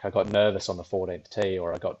like I got nervous on the 14th tee,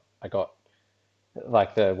 or I got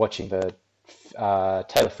like the watching the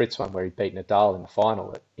Taylor Fritz one where he beat Nadal in the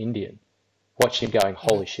final at Indian. Watch him going,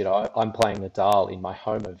 holy shit, I'm playing Nadal in my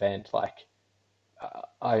home event. Like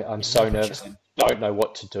I'm Yeah, no so pressure. nervous, I don't know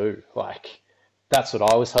what to do. Like that's what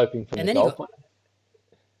I was hoping from And the golf one.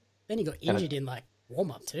 then he got And injured in like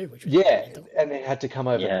warm up too, which was pretty yeah, mental. and it had to come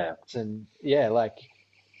over Yeah. nuts, and yeah, like,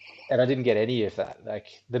 and I didn't get any of that. Like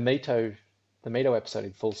the Mito episode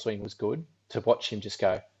in Full Swing was good. To watch him just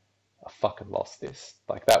go, I fucking lost this.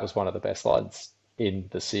 Like that was one of the best lines in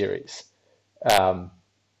the series. Um,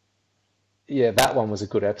 yeah, that one was a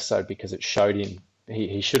good episode because it showed him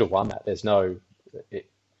he should have won that. There's no, it,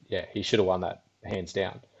 yeah, he should have won that hands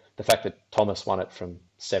down. The fact that Thomas won it from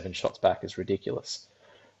 7 shots back is ridiculous,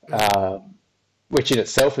 which in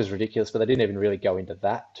itself is ridiculous. But they didn't even really go into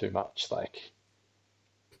that too much. Like,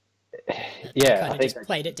 They yeah, kind I of think just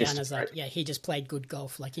played it down just as like, yeah, he just played good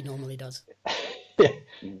golf like he normally does. yeah,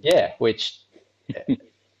 yeah, which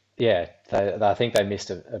yeah, I think they missed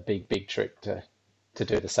a big trick to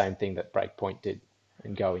do the same thing that Breakpoint did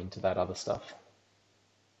and go into that other stuff.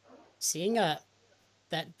 Seeing that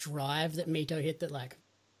drive that Mito hit that like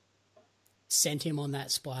sent him on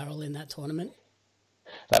that spiral in that tournament.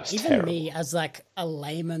 That was Even terrible. me as like a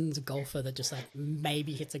layman's golfer that just like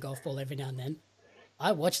maybe hits a golf ball every now and then,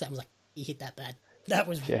 I watched that and was like, he hit that bad. That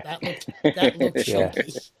was Yeah. that looked Yeah,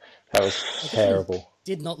 shonky. that was Like, terrible.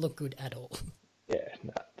 did not look good at all. Yeah,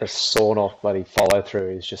 no, the sawn off bloody follow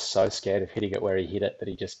through is just so scared of hitting it where he hit it that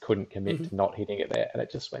he just couldn't commit to not hitting it there, and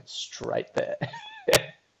it just went straight there.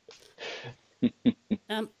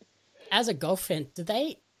 As a golf fan,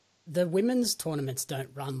 the women's tournaments don't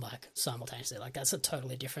run like simultaneously. Like that's a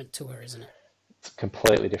totally different tour, isn't it? It's a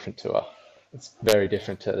completely different tour. It's very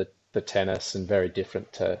different to the tennis and very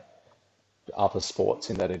different to other sports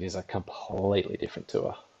in that it is a completely different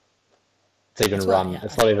tour. It's even That's why, run. yeah,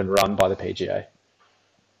 It's not even run by the PGA.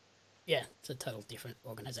 yeah, it's a total different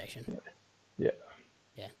organization. Yeah,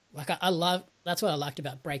 Yeah, like I love. That's what I liked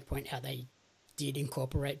about Breakpoint, how they did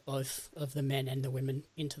incorporate both of the men and the women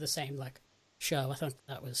into the same like show. I thought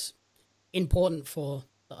that was important for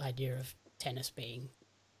the idea of tennis being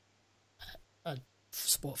a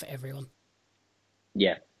sport for everyone.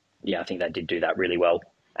 Yeah, I think they did do that really well.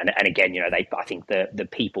 And again, I think the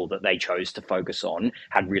people that they chose to focus on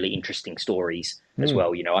had really interesting stories as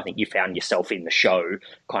well. I think you found yourself in the show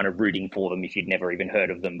kind of rooting for them if you'd never even heard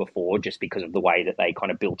of them before, just because of the way that they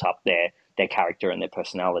kind of built up their character and their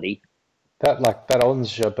personality. that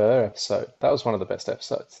Ons Jabeur episode. That was one of the best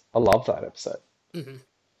episodes. I love that episode.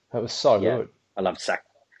 That was so Yeah, good. I loved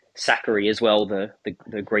Sakari as well, the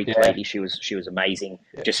Greek Yeah, lady. She was amazing.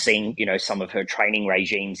 yeah, Just seeing some of her training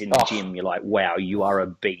regimes in the oh, gym, you're like, wow, you are a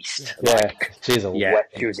beast. Yeah, yeah. She's a Yeah,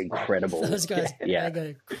 she weapon. was incredible. those guys Yeah, they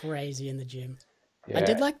go crazy in the gym. I did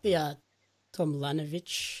Yeah, like the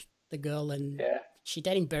Tomljanovic, the girl, and yeah. she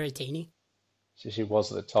dating Berrettini. She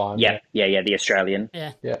was at the time. yeah, Yeah, the Australian.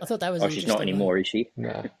 Yeah, yeah. I thought that was Oh, an she's not interesting one. anymore, is she? No,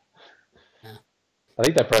 Yeah. I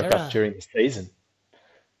think they broke They're up during the season.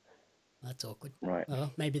 that's awkward. Right.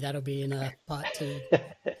 Well, maybe that'll be in part 2.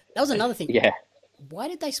 That was another thing. Yeah, Why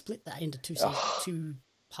did they split that into two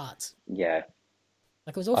parts? yeah.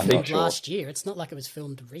 Like it was all I think filmed sure. last year. It's not like it was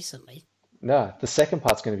filmed recently. No, the second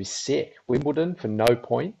part's going to be sick. Wimbledon for no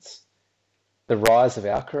points. The rise of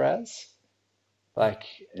Alcaraz. Like,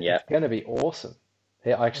 Yeah. it's going to be awesome.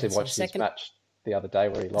 Yeah, I Yeah, actually so watched his match the other day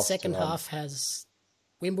where he the lost second to half has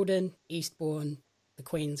Wimbledon, Eastbourne, the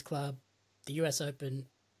Queen's Club, the US Open,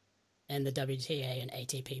 and the WTA and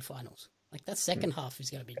ATP finals. Like, that second half is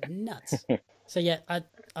going to be nuts. So yeah,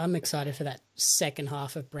 I'm excited for that second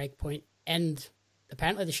half of Breakpoint, and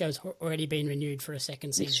apparently the show's already been renewed for a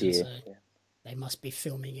second this season, year. so they must be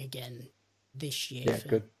filming again this year Yeah,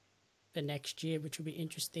 good. for next year, which will be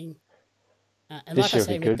interesting. And This like I year will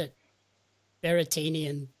say, be with good. the Berrettini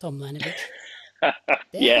and Tom Lanovich, their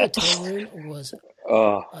Yeah. hotel room was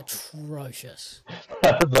Oh, atrocious.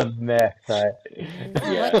 The mess, eh?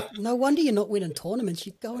 yeah. Like, no wonder you're not winning tournaments.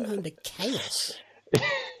 You're going home to chaos.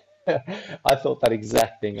 I thought that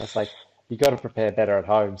exact thing. I was like, you got to prepare better at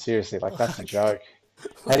home. Seriously, like that's a joke.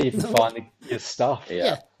 How do you even No, find your stuff? Yeah.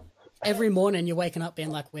 yeah. Every morning you're waking up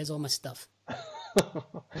being like, "Where's all my stuff?"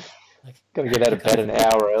 Like, Got to get out of bed an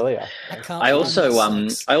hour earlier. I can't I find also my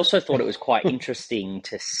socks. I also thought it was quite interesting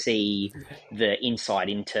to see the insight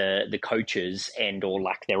into the coaches and or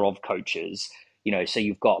lack thereof coaches. You know, so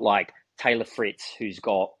you've got like Taylor Fritz, who's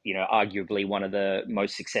got, you know, arguably one of the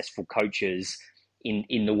most successful coaches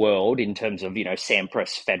in the world in terms of, you know,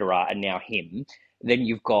 Sampras, Federer, and now him. Then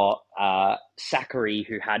you've got Zachary,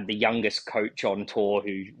 who had the youngest coach on tour,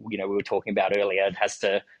 who, you know, we were talking about earlier, has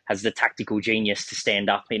the tactical genius to stand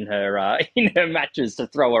up in her in her matches to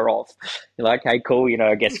throw her off. You're like, okay, cool, you know,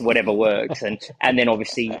 I guess whatever works. And then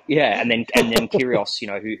obviously, yeah, and then Kyrgios, you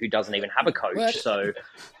know, who doesn't even have a coach. What? So,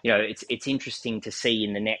 you know, it's interesting to see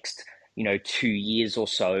in the next, you know, 2 years or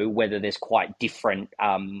so whether there's quite different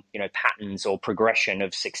you know, patterns or progression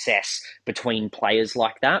of success between players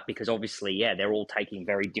like that, because obviously, yeah, they're all taking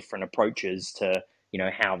very different approaches to, you know,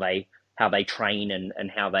 how they train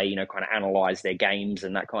and how they, you know, kind of analyze their games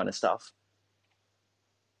and that kind of stuff.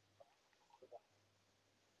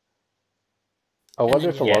 I And wonder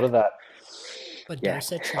then if a yeah, lot of that,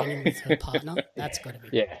 Badosa training with her partner. That's got to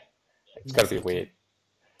be yeah, it's no got to be thank you. weird.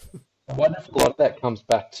 I wonder if a lot of that comes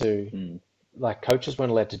back to Mm. like coaches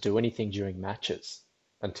weren't allowed to do anything during matches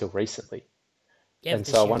until recently. Yeah, but And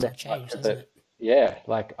this so I year it's wonder all how much changed, of hasn't it, it? yeah,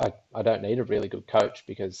 like I don't need a really good coach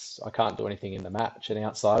because I can't do anything in the match. And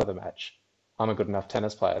outside of the match, I'm a good enough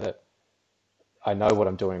tennis player that I know what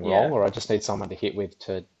I'm doing wrong, Yeah. or I just need someone to hit with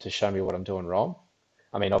to show me what I'm doing wrong.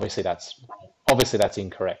 I mean, obviously that's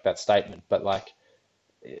incorrect, that statement, but like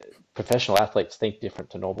professional athletes think different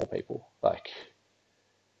to normal people. Like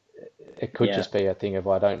it could Yeah. just be a thing of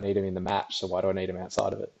I don't need him in the match, so why do I need him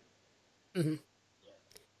outside of it? Hmm.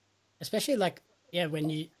 Especially like, yeah, when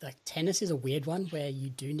you like, tennis is a weird one where you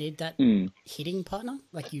do need that Mm. hitting partner.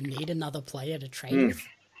 Like, you need another player to train Mm. with,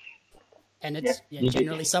 and Yeah, it's you do.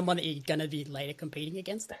 generally someone that you're gonna be later competing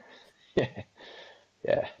against. Yeah,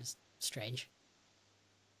 yeah, It's strange.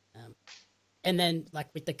 Um, and then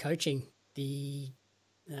like with the coaching, the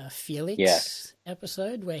Yeah. Felix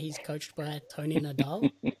episode where he's coached by Tony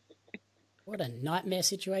Nadal. What a nightmare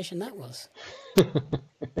situation that was.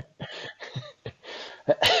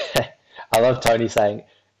 I love Tony saying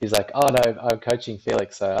he's like, "Oh no, I'm coaching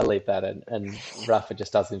Felix, so I leave that," and Rafa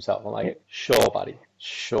just does himself. I'm like, "Sure, buddy,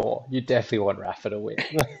 sure. You definitely want Rafa to win."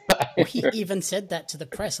 Well, he even said that to the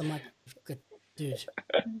press. I'm like, good dude,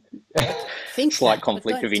 like, think Slight that, but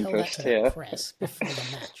conflict don't of tell that to interest. the Yeah. press before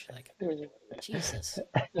the match. Like, Jesus.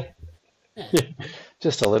 Yeah.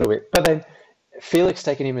 Just a little bit. But then Felix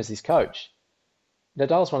taking him as his coach.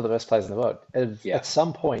 Nadal's one of the best players in the world. Yeah. At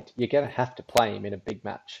some point, you're going to have to play him in a big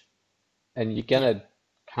match, and you're going Yeah. to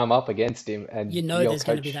come up against him, and You know your there's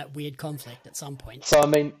going to be coach. that weird conflict at some point. So I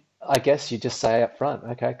mean, I guess you just say up front,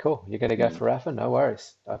 okay, cool. You're going to go Mm. for Rafa, no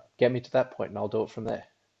worries. Get me to that point, and I'll do it from there.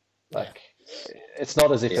 Yeah. Like, it's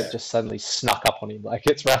not as if Yeah. it just suddenly snuck up on him like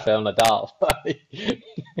it's Rafael Nadal. Yeah.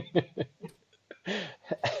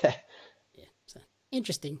 So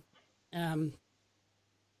interesting.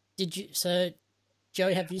 So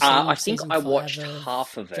Joey, have you seen I think season I 5 watched of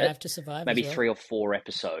half of Drive it, to Survive maybe as well? 3 or 4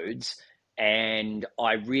 episodes, and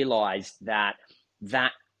I realized that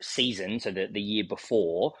that season, so the year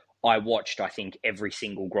before, I watched, I think, every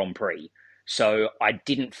single Grand Prix. So I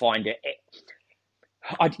didn't find it.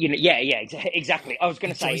 Yeah, exactly. I was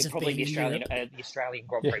going The to say joys of probably being in Europe. The Australian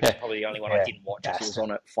Grand Prix was Yeah, probably the only one I yeah, didn't watch because it that's was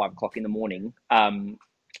on at 5 o'clock in the morning.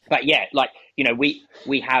 But yeah, like, you know, we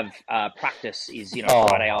have practice is, you know,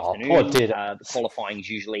 Friday oh, poor afternoon. did The qualifying is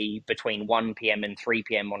usually between 1 p.m. and 3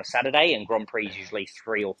 p.m. on a Saturday, and Grand Prix is usually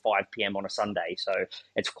 3 or 5 p.m. on a Sunday. So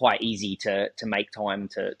it's quite easy to make time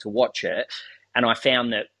to watch it. And I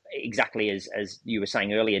found that exactly as you were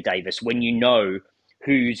saying earlier, Davis, when you know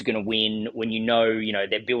who's going to win when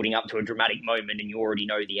they're building up to a dramatic moment and you already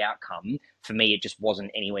know the outcome. For me, it just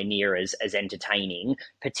wasn't anywhere near as entertaining,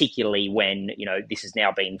 particularly when, this has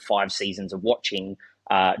now been 5 seasons of watching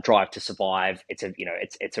Drive to Survive.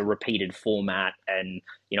 It's a repeated format, and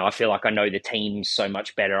I feel like I know the teams so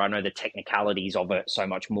much better. I know the technicalities of it so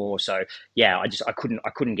much more. So yeah, I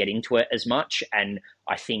couldn't get into it as much. And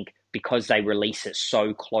I think because they release it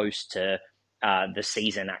so close to the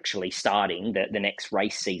season actually starting, the next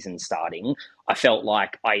race season starting, I felt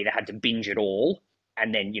like I either had to binge it all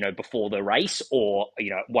and then, before the race, or,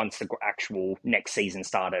 once the actual next season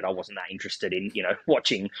started, I wasn't that interested in,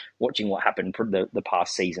 watching what happened for the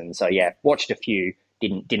past season. So yeah, watched a few,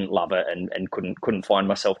 didn't love it, and couldn't find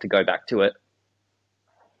myself to go back to it.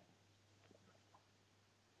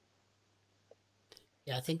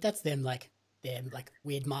 Yeah, I think that's their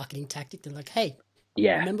weird marketing tactic. They're like, hey,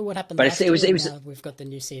 yeah, remember what happened but last year? Now we've got the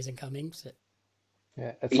new season coming. So.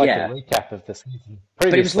 Yeah, it's like a recap of the season.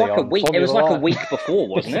 But it was like a week. It was like a week before,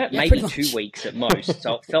 wasn't it? Yeah, maybe 2 weeks at most.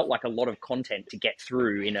 So it felt like a lot of content to get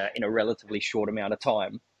through in a relatively short amount of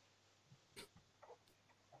time.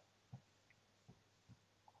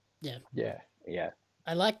 Yeah. Yeah.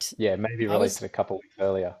 I liked. Yeah, maybe released it a couple weeks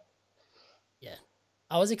earlier. Yeah,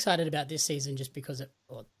 I was excited about this season just because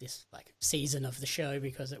this season of the show,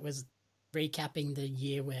 because it was recapping the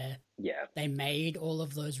year where they made all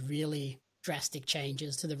of those really drastic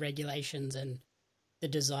changes to the regulations and the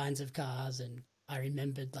designs of cars. And I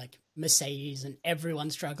remembered Mercedes and everyone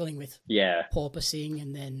struggling with porpoising,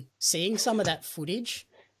 and then seeing some of that footage.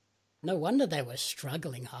 No wonder they were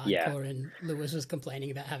struggling hardcore, and Lewis was complaining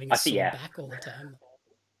about having a sore back all the time.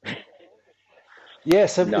 Yeah,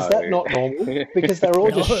 so is that not normal? Because they're all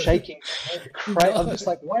just shaking. I'm just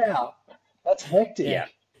like, wow, that's hectic. Yeah.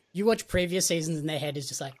 You watch previous seasons and their head is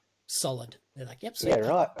just solid. They're like, yep, sweet. Yeah,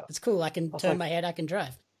 right. It's cool. I can turn my head, I can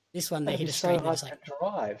drive. This one, they hit a straight. So hard to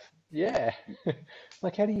drive. Yeah.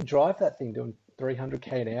 How do you drive that thing doing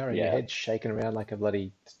 300k an hour and your head's shaking around like a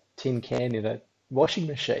bloody tin can in a washing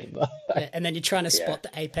machine? And then you're trying to spot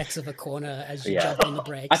the apex of a corner as you jump on the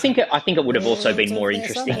brakes. I think it would have also been more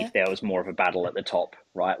interesting if there was more of a battle at the top,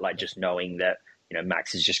 right? Just knowing that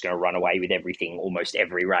Max is just going to run away with everything almost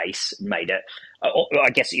every race, made it, I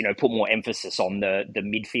guess, put more emphasis on the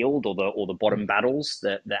midfield or the bottom battles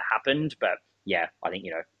that happened. But yeah, I think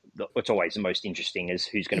what's always the most interesting is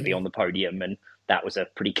who's going to be on the podium, and that was a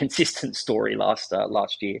pretty consistent story last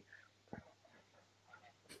year.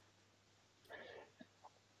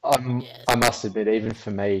 I must admit, even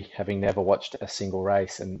for me, having never watched a single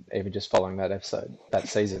race and even just following that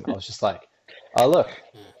season, I was just like, oh, look,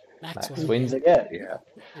 Max wins again. Yeah.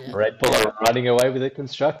 Red Bull are running away with the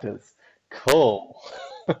constructors. Cool.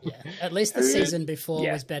 Yeah. At least the season before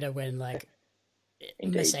was better when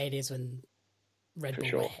Mercedes and Red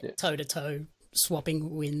Bull were toe-to-toe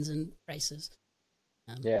swapping wins and races.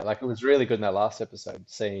 It was really good in that last episode,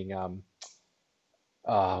 seeing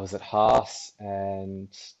was it Haas and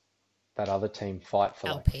that other team fight for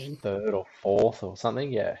Alpine. 3rd or 4th or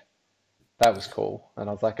something? Yeah, that was cool. And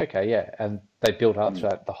I was like, okay, yeah. And they built up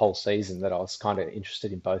throughout the whole season that I was kind of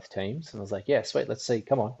interested in both teams. And I was like, yeah, sweet, let's see,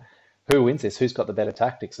 come on. Who wins this? Who's got the better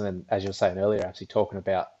tactics? And then, as you were saying earlier, actually talking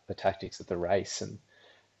about the tactics of the race and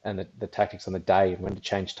the tactics on the day, and when to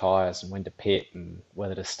change tyres and when to pit and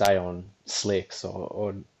whether to stay on slicks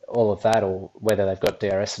or all of that, or whether they've got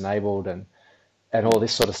DRS enabled and all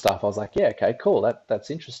this sort of stuff. I was like, yeah, okay, cool. That's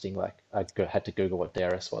interesting. I had to Google what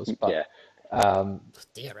DRS was, but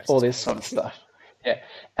DRS all this sort of stuff. Yeah.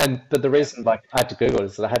 But the reason I had to Google it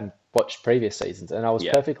is that I hadn't watched previous seasons, and I was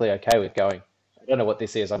perfectly okay with going, I don't know what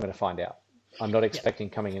this is. I'm going to find out. I'm not expecting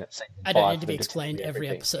coming in at season 5. I don't need to be explained every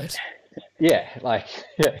episode. Yeah,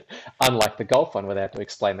 unlike the golf one where they have to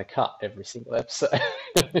explain the cut every single episode.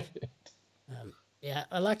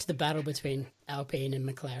 I liked the battle between Alpine and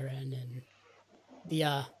McLaren, and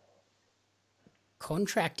the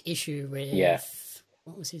contract issue with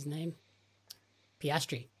what was his name?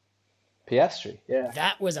 Piastri, yeah.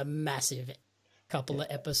 That was a massive couple of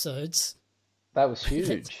episodes. That was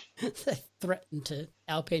huge.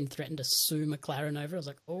 Alpine threatened to sue McLaren over. I was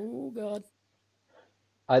like, oh God.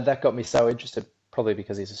 That got me so interested, probably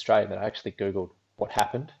because he's Australian, that I actually Googled what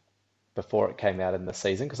happened before it came out in the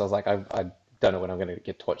season, because I was like, I don't know when I'm going to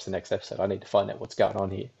get to watch the next episode. I need to find out what's going on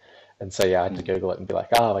here. And so, I had to Google it and be like,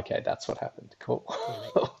 oh, okay, that's what happened. Cool.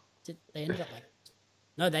 They ended up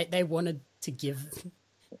no, they wanted to give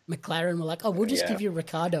McLaren were like, oh, we'll just give you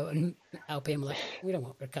Ricardo, and Alpine were like, we don't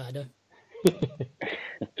want Ricardo.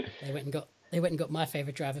 They went and got my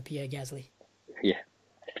favorite driver, Pierre Gasly. Yeah.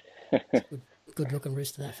 Good looking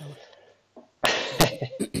rooster, that fella.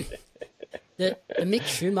 The Mick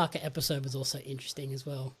Schumacher episode was also interesting as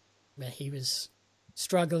well, where he was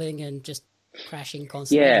struggling and just crashing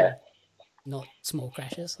constantly. Yeah. Not small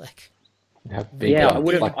crashes, like Yeah, I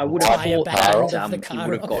would have big I would have tire thought band that of the he car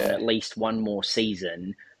would have off. gotten Yeah. at least one more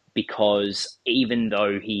season, because even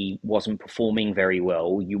though he wasn't performing very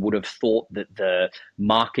well, you would have thought that the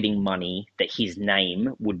marketing money that his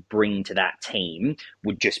name would bring to that team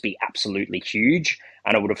would just be absolutely huge.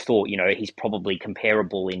 And I would have thought, he's probably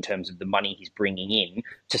comparable in terms of the money he's bringing in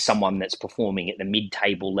to someone that's performing at the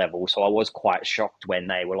mid-table level. So I was quite shocked when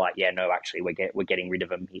they were like, "Yeah, no, actually, we're getting rid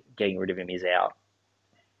of him. Getting rid of him is out."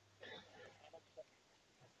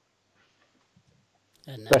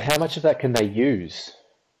 And But how much of that can they use?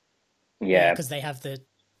 Yeah, because they have the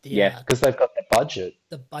yeah, Because they've got the budget.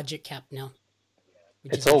 the budget cap now,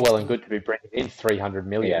 which It's is all well and interesting. good to be bringing in 300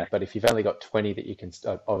 million, yeah, but if you've only got 20 that you can,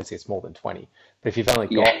 obviously it's more than 20, but if you've only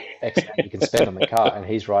yeah. got X amount you can spend on the car and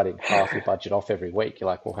he's writing half your budget off every week, you're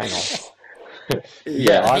like, well, hang on.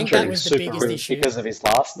 Yeah, I I'm think that treating was the super biggest rude issue. because of his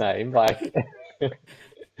last name. Like,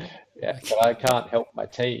 yeah, but I can't help my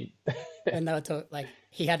team. When they were talking, like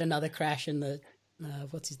he had another crash in the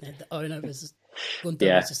what's his name? The owner was Gunther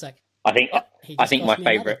Yeah. was just like, I think he I just think cost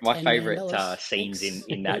me another my $10 favorite million. scenes Thanks.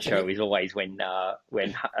 in that show is always when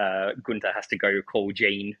Gunther has to go call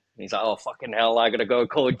Gene. He's like, "Oh fucking hell, I gotta go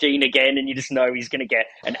call Gene again," and you just know he's gonna get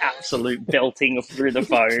an absolute belting through the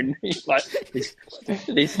phone. He's like,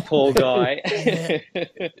 this poor guy.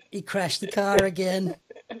 Yeah. He crashed the car again.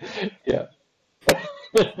 Yeah.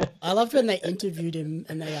 I loved when they interviewed him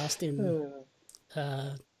and they asked him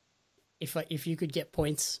if you could get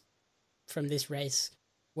points from this race,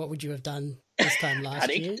 what would you have done this time last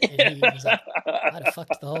Paddock. year? And he was like, I'd have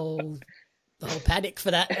fucked the whole paddock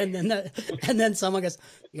for that. And then someone goes,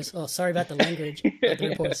 "Oh, sorry about the language." The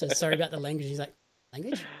reporter says, "Sorry about the language." He's like,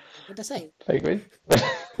 "Language? What did I say?" Penguin.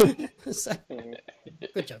 So,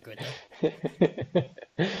 good job, good.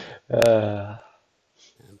 But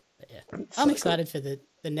yeah, I'm excited for the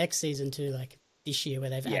next season too. Like this year, where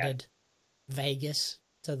they've added Vegas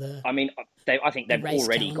to the. I mean, I think they've race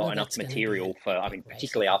already calendar, got enough that's gonna be material for. I a mean, big race,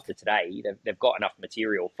 particularly I think. after today, they've got enough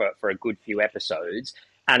material for a good few episodes.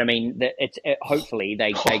 And I mean, hopefully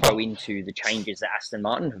they go into the changes that Aston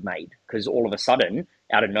Martin have made, because all of a sudden,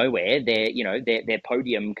 out of nowhere, they're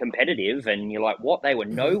podium competitive, and you're like, what? They were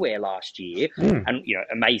nowhere last year, and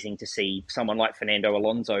amazing to see someone like Fernando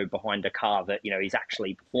Alonso behind a car that is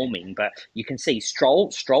actually performing. But you can see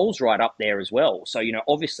Stroll's right up there as well. So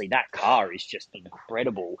obviously that car is just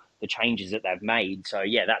incredible. The changes that they've made. So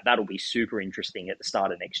yeah, that'll be super interesting at the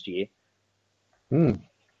start of next year.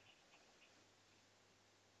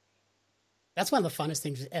 That's one of the funnest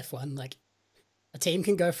things with F1. Like a team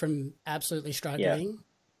can go from absolutely struggling.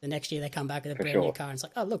 The next year they come back with a brand new car and it's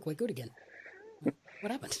like, oh, look, we're good again.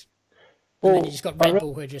 What happened? And then you just got Red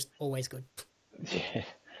Bull who are just always good. Yeah.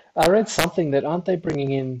 I read something that aren't they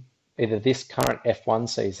bringing in either this current F1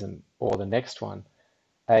 season or the next one,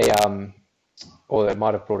 or they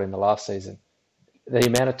might have brought in the last season. The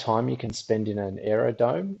amount of time you can spend in an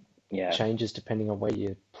aerodome changes depending on where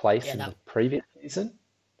you place in the previous season.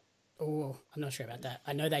 Oh, I'm not sure about that.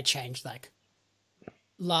 I know they changed, like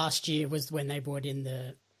last year was when they brought in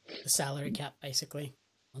the salary cap, basically,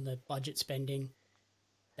 on the budget spending.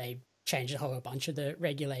 They changed a whole bunch of the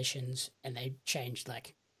regulations and they changed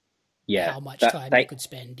like how much time you could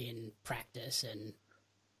spend in practice and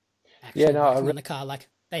actually working on the car. Like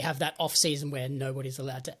they have that off season where nobody's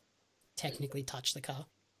allowed to technically touch the car.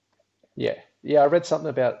 Yeah, I read something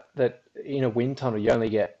about that in a wind tunnel, you only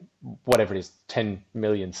get whatever it is, 10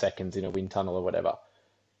 million seconds in a wind tunnel or whatever.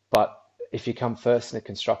 But if you come first in a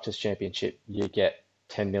Constructors' Championship, you get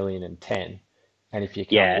 10 million and 10. And if you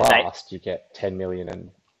come last, you get 10 million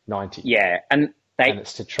and 90. Yeah, and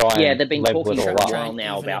it's to try and they've been level talking it for all a up. while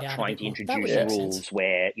now about trying to introduce rules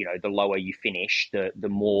where the lower you finish, the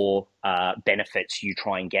more benefits you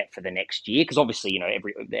try and get for the next year. Because obviously,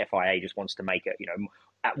 the FIA just wants to make it,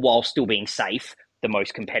 while still being safe, the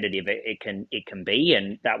most competitive it can be,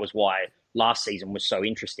 and that was why last season was so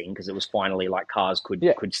interesting, because it was finally like cars could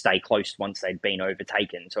stay close once they'd been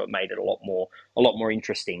overtaken, so it made it a lot more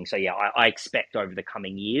interesting. So yeah, I expect over the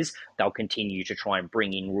coming years they'll continue to try and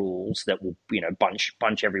bring in rules that will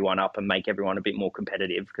bunch everyone up and make everyone a bit more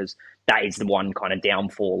competitive, because that is the one kind of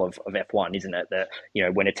downfall of F1, isn't it? That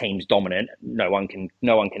when a team's dominant, no one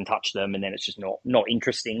can touch them, and then it's just not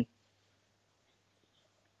interesting.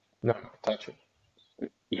 No, touch it.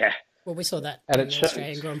 Yeah. Well, we saw that in the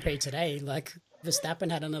Australian Grand Prix today. Like Verstappen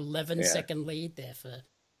had an 11-second lead there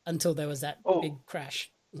until there was that big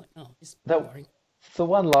crash. Like, it's boring. The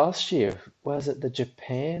one last year, was it the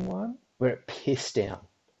Japan one where it pissed down?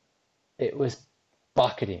 It was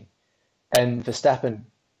bucketing. And Verstappen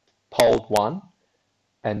poled one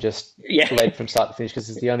and just led from start to finish because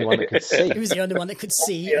he's the only one that could see. He was the only one that could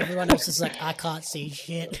see. Everyone else is like, I can't see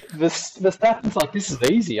shit. Verstappen's like, this is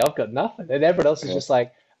easy. I've got nothing. And everyone else is just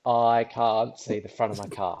like, I can't see the front of my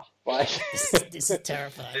car. Like, this is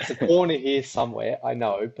terrifying. there's a corner here somewhere, I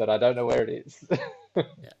know, but I don't know where it is. Yeah.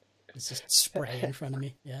 It's just spray in front of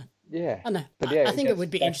me. Yeah. Yeah. I know. But yeah, I think it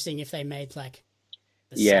would be interesting if they made like,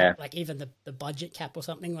 like even the budget cap or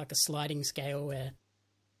something, like a sliding scale where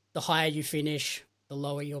the higher you finish, the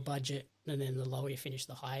lower your budget, and then the lower you finish,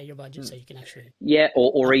 the higher your budget, so you can actually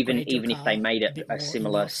or even if they made it a a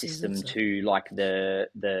similar system to like the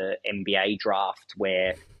NBA draft,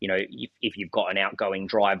 where if you've got an outgoing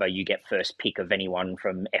driver, you get first pick of anyone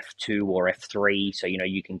from F2 or F3, so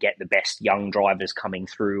you can get the best young drivers coming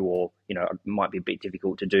through, or it might be a bit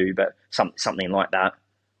difficult to do, but something like that.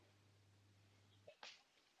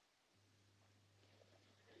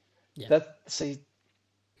 Yeah.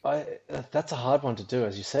 That's a hard one to do,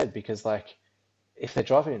 as you said, because like if they're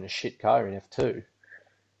driving in a shit car in F2,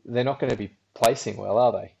 they're not going to be placing well,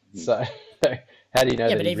 are they? So how do you know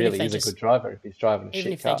that he really is a good driver if he's driving a shit car?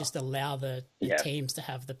 Even if they just allow the teams to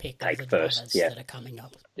have the pick of the drivers that are coming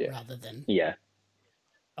up, rather than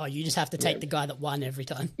you just have to take the guy that won every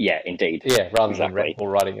time. Yeah, indeed. Yeah, rather than Red Bull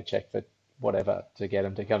writing a check for whatever to get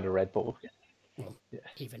him to come to Red Bull. Well,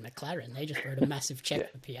 even McLaren, they just wrote a massive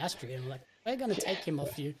check for Piastri, and like, we're going to take him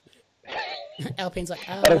off you. Alpine's like,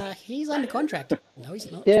 he's under contract. No,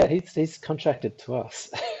 he's not. Yeah, he's contracted to us.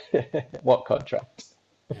 What contract?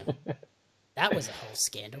 Yeah. That was a whole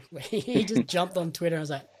scandal where he just jumped on Twitter and was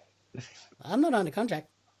like, I'm not under contract.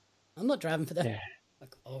 I'm not driving for that. Yeah.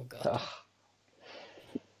 Like, oh God.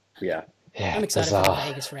 Yeah. I'm excited for the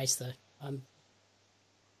Vegas race though.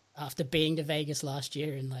 After being to Vegas last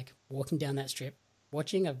year and like walking down that strip,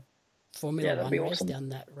 watching a Formula One race down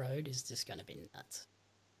that road is just going to be nuts.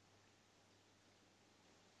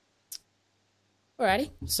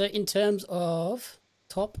 Alrighty, so in terms of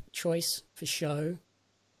top choice for show,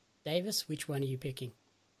 Davis, which one are you picking?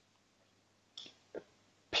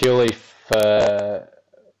 Purely for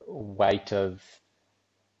weight of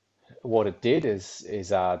what it did is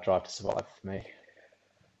Drive to Survive for me.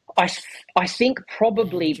 I think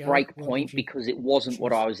probably Breakpoint, because it wasn't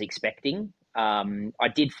what I was expecting. I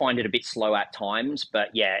did find it a bit slow at times, but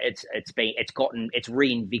yeah, it's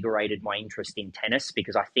reinvigorated my interest in tennis,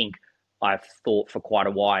 because I think I've thought for quite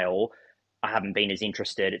a while I haven't been as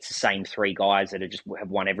interested. It's the same three guys that have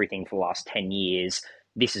won everything for the last 10 years.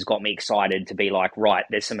 This has got me excited to be like, right,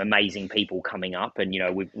 there's some amazing people coming up, and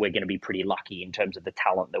we're going to be pretty lucky in terms of the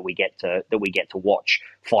talent that we get to watch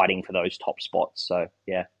fighting for those top spots. So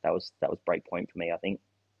yeah, that was Breakpoint for me, I think.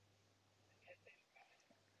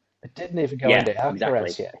 It didn't even go into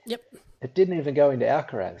Alcaraz yet. Yep. It didn't even go into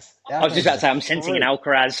Alcaraz. I was just about to say, I'm sensing an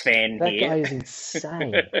Alcaraz fan that here. That guy is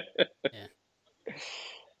insane.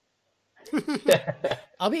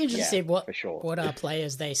 I'll be interested to see sure. what our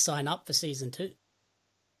players they sign up for season 2.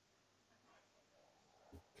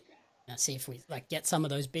 Now see if we get some of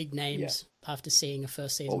those big names after seeing a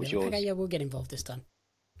first season. Okay, yeah, we'll get involved this time.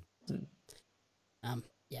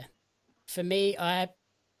 For me,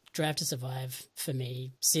 Drive to Survive, for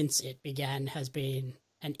me, since it began, has been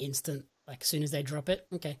an instant, as soon as they drop it,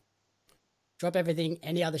 okay, drop everything,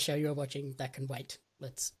 any other show you're watching, that can wait.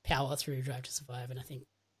 Let's power through Drive to Survive. And I think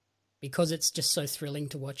because it's just so thrilling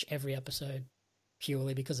to watch every episode,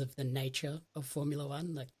 purely because of the nature of Formula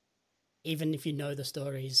One, even if you know the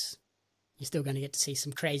stories, you're still going to get to see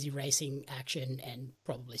some crazy racing action and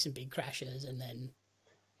probably some big crashes, and then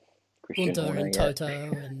Gunter and Toto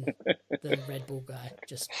and the Red Bull guy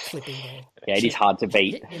just flipping their it is hard to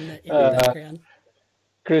beat in the background.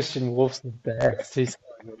 Christian Wolf's the best. He's so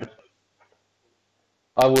good.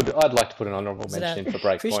 I'd like to put an honourable mention in for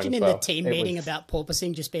Breakpoint Christian as well. In the team meeting about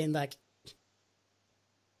porpoising, just being like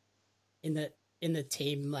in the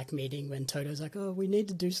team meeting when Toto's like, oh, we need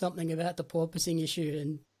to do something about the porpoising issue,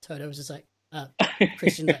 and Toto was just like,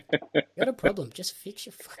 Christian's like, you got a problem, just fix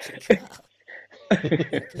your fucking car.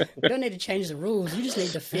 You don't need to change the rules, you just need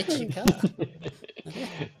to fix your car.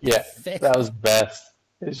 Yeah, that was best.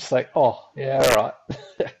 It's just like, oh, yeah, all right.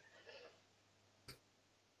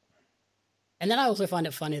 And then I also find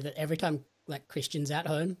it funny that every time Christian's at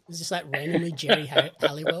home, it's just randomly Jerry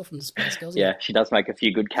Halliwell from the Spice Girls. Yeah, she does make a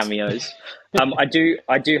few good cameos. I do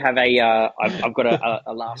have I've got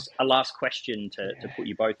a last question to put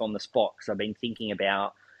you both on the spot, because I've been thinking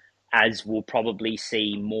about, as we'll probably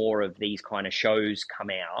see more of these kind of shows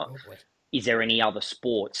come out, is there any other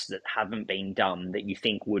sports that haven't been done that you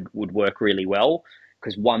think would work really well?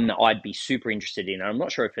 because one that I'd be super interested in, and I'm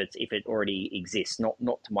not sure if it already exists, not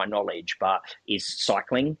to my knowledge, but is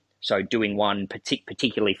cycling. So doing one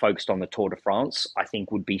particularly focused on the Tour de France, I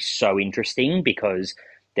think would be so interesting, because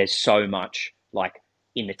there's so much like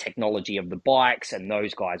in the technology of the bikes, and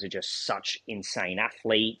those guys are just such insane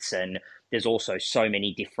athletes. And there's also so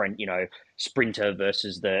many different, sprinter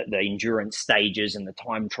versus the endurance stages and the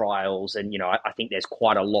time trials. And, I think there's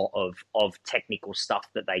quite a lot of technical stuff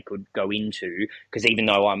that they could go into, because even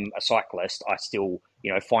though I'm a cyclist, I still,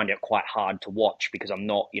 find it quite hard to watch, because I'm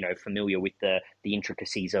not, familiar with the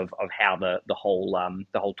intricacies of how the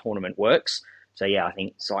whole tournament works. So yeah, I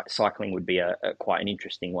think cycling would be a quite an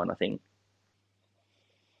interesting one, I think.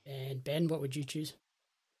 And Ben, what would you choose?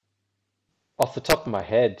 Off the top of my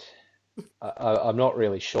head, I'm not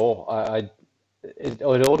really sure. It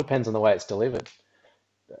all depends on the way it's delivered.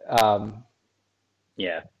 Um,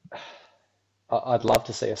 Yeah. I'd love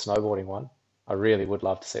to see a snowboarding one. I really would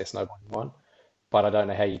love to see a snowboarding one, but I don't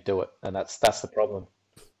know how you do it, and that's the problem.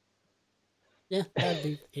 Yeah, that'd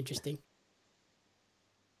be interesting.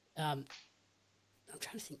 I'm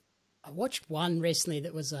trying to think. I watched one recently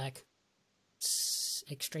that was like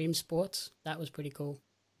extreme sports. That was pretty cool.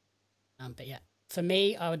 But yeah, for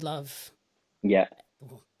me, I would love. Yeah.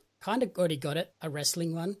 Kind of already got it, a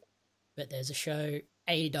wrestling one, but there's a show,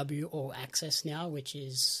 AEW All Access now, which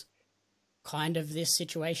is kind of this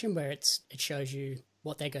situation where it shows you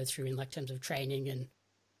what they go through in like terms of training and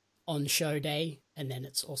on show day, and then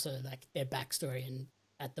it's also like their backstory. And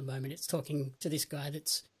at the moment, it's talking to this guy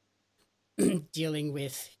that's dealing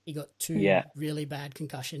with, he got two really bad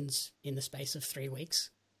concussions in the space of 3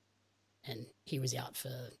 weeks, and he was out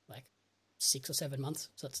for like 6 or 7 months.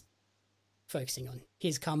 So it's focusing on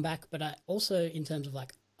his comeback, but also in terms of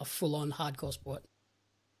like a full-on hardcore sport,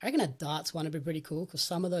 I reckon a darts one would be pretty cool, because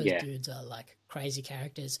some of those dudes are like crazy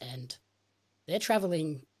characters, and they're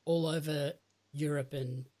traveling all over Europe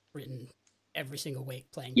and Britain every single week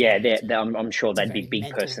playing. Yeah, I'm sure they'd be big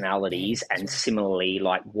personalities, and similarly,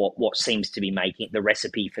 like what seems to be making the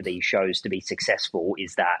recipe for these shows to be successful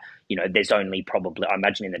is that, there's only probably, I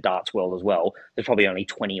imagine in the darts world as well, there's probably only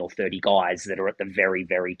 20 or 30 guys that are at the very,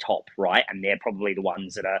 very top, right? And they're probably the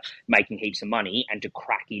ones that are making heaps of money, and to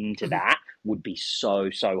crack into that would be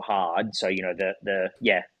so hard. So,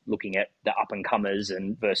 looking at the up and comers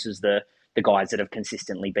and versus the guys that have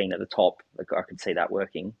consistently been at the top, like, I could see that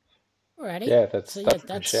working. Alrighty. Yeah, that's a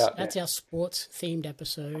good shout, that's our sports themed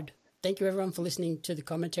episode. Thank you everyone for listening to the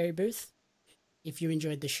commentary booth. If you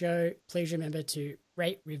enjoyed the show, please remember to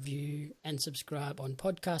rate, review, and subscribe on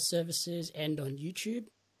podcast services and on YouTube.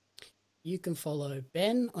 You can follow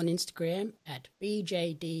Ben on Instagram at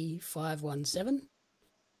BJD517.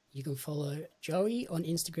 You can follow Joey on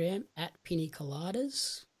Instagram at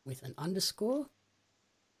Pinicoladas with an underscore.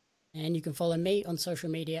 And you can follow me on social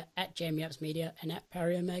media at JamieAppsMedia and at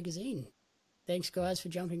Pario Magazine. Thanks, guys, for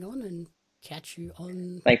jumping on, and catch you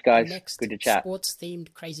on Thanks, guys. The next good to chat.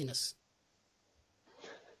 sports-themed craziness.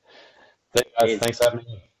 Thanks for having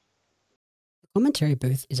me. The Commentary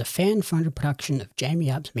Booth is a fan-funded production of Jamie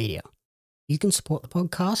Apps Media. You can support the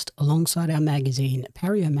podcast alongside our magazine,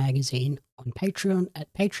 Pario Magazine, on Patreon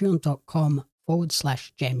at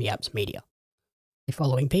patreon.com/Jamie Apps Media. The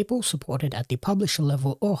following people supported at the publisher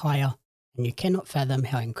level or higher, and you cannot fathom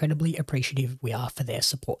how incredibly appreciative we are for their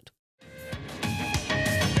support.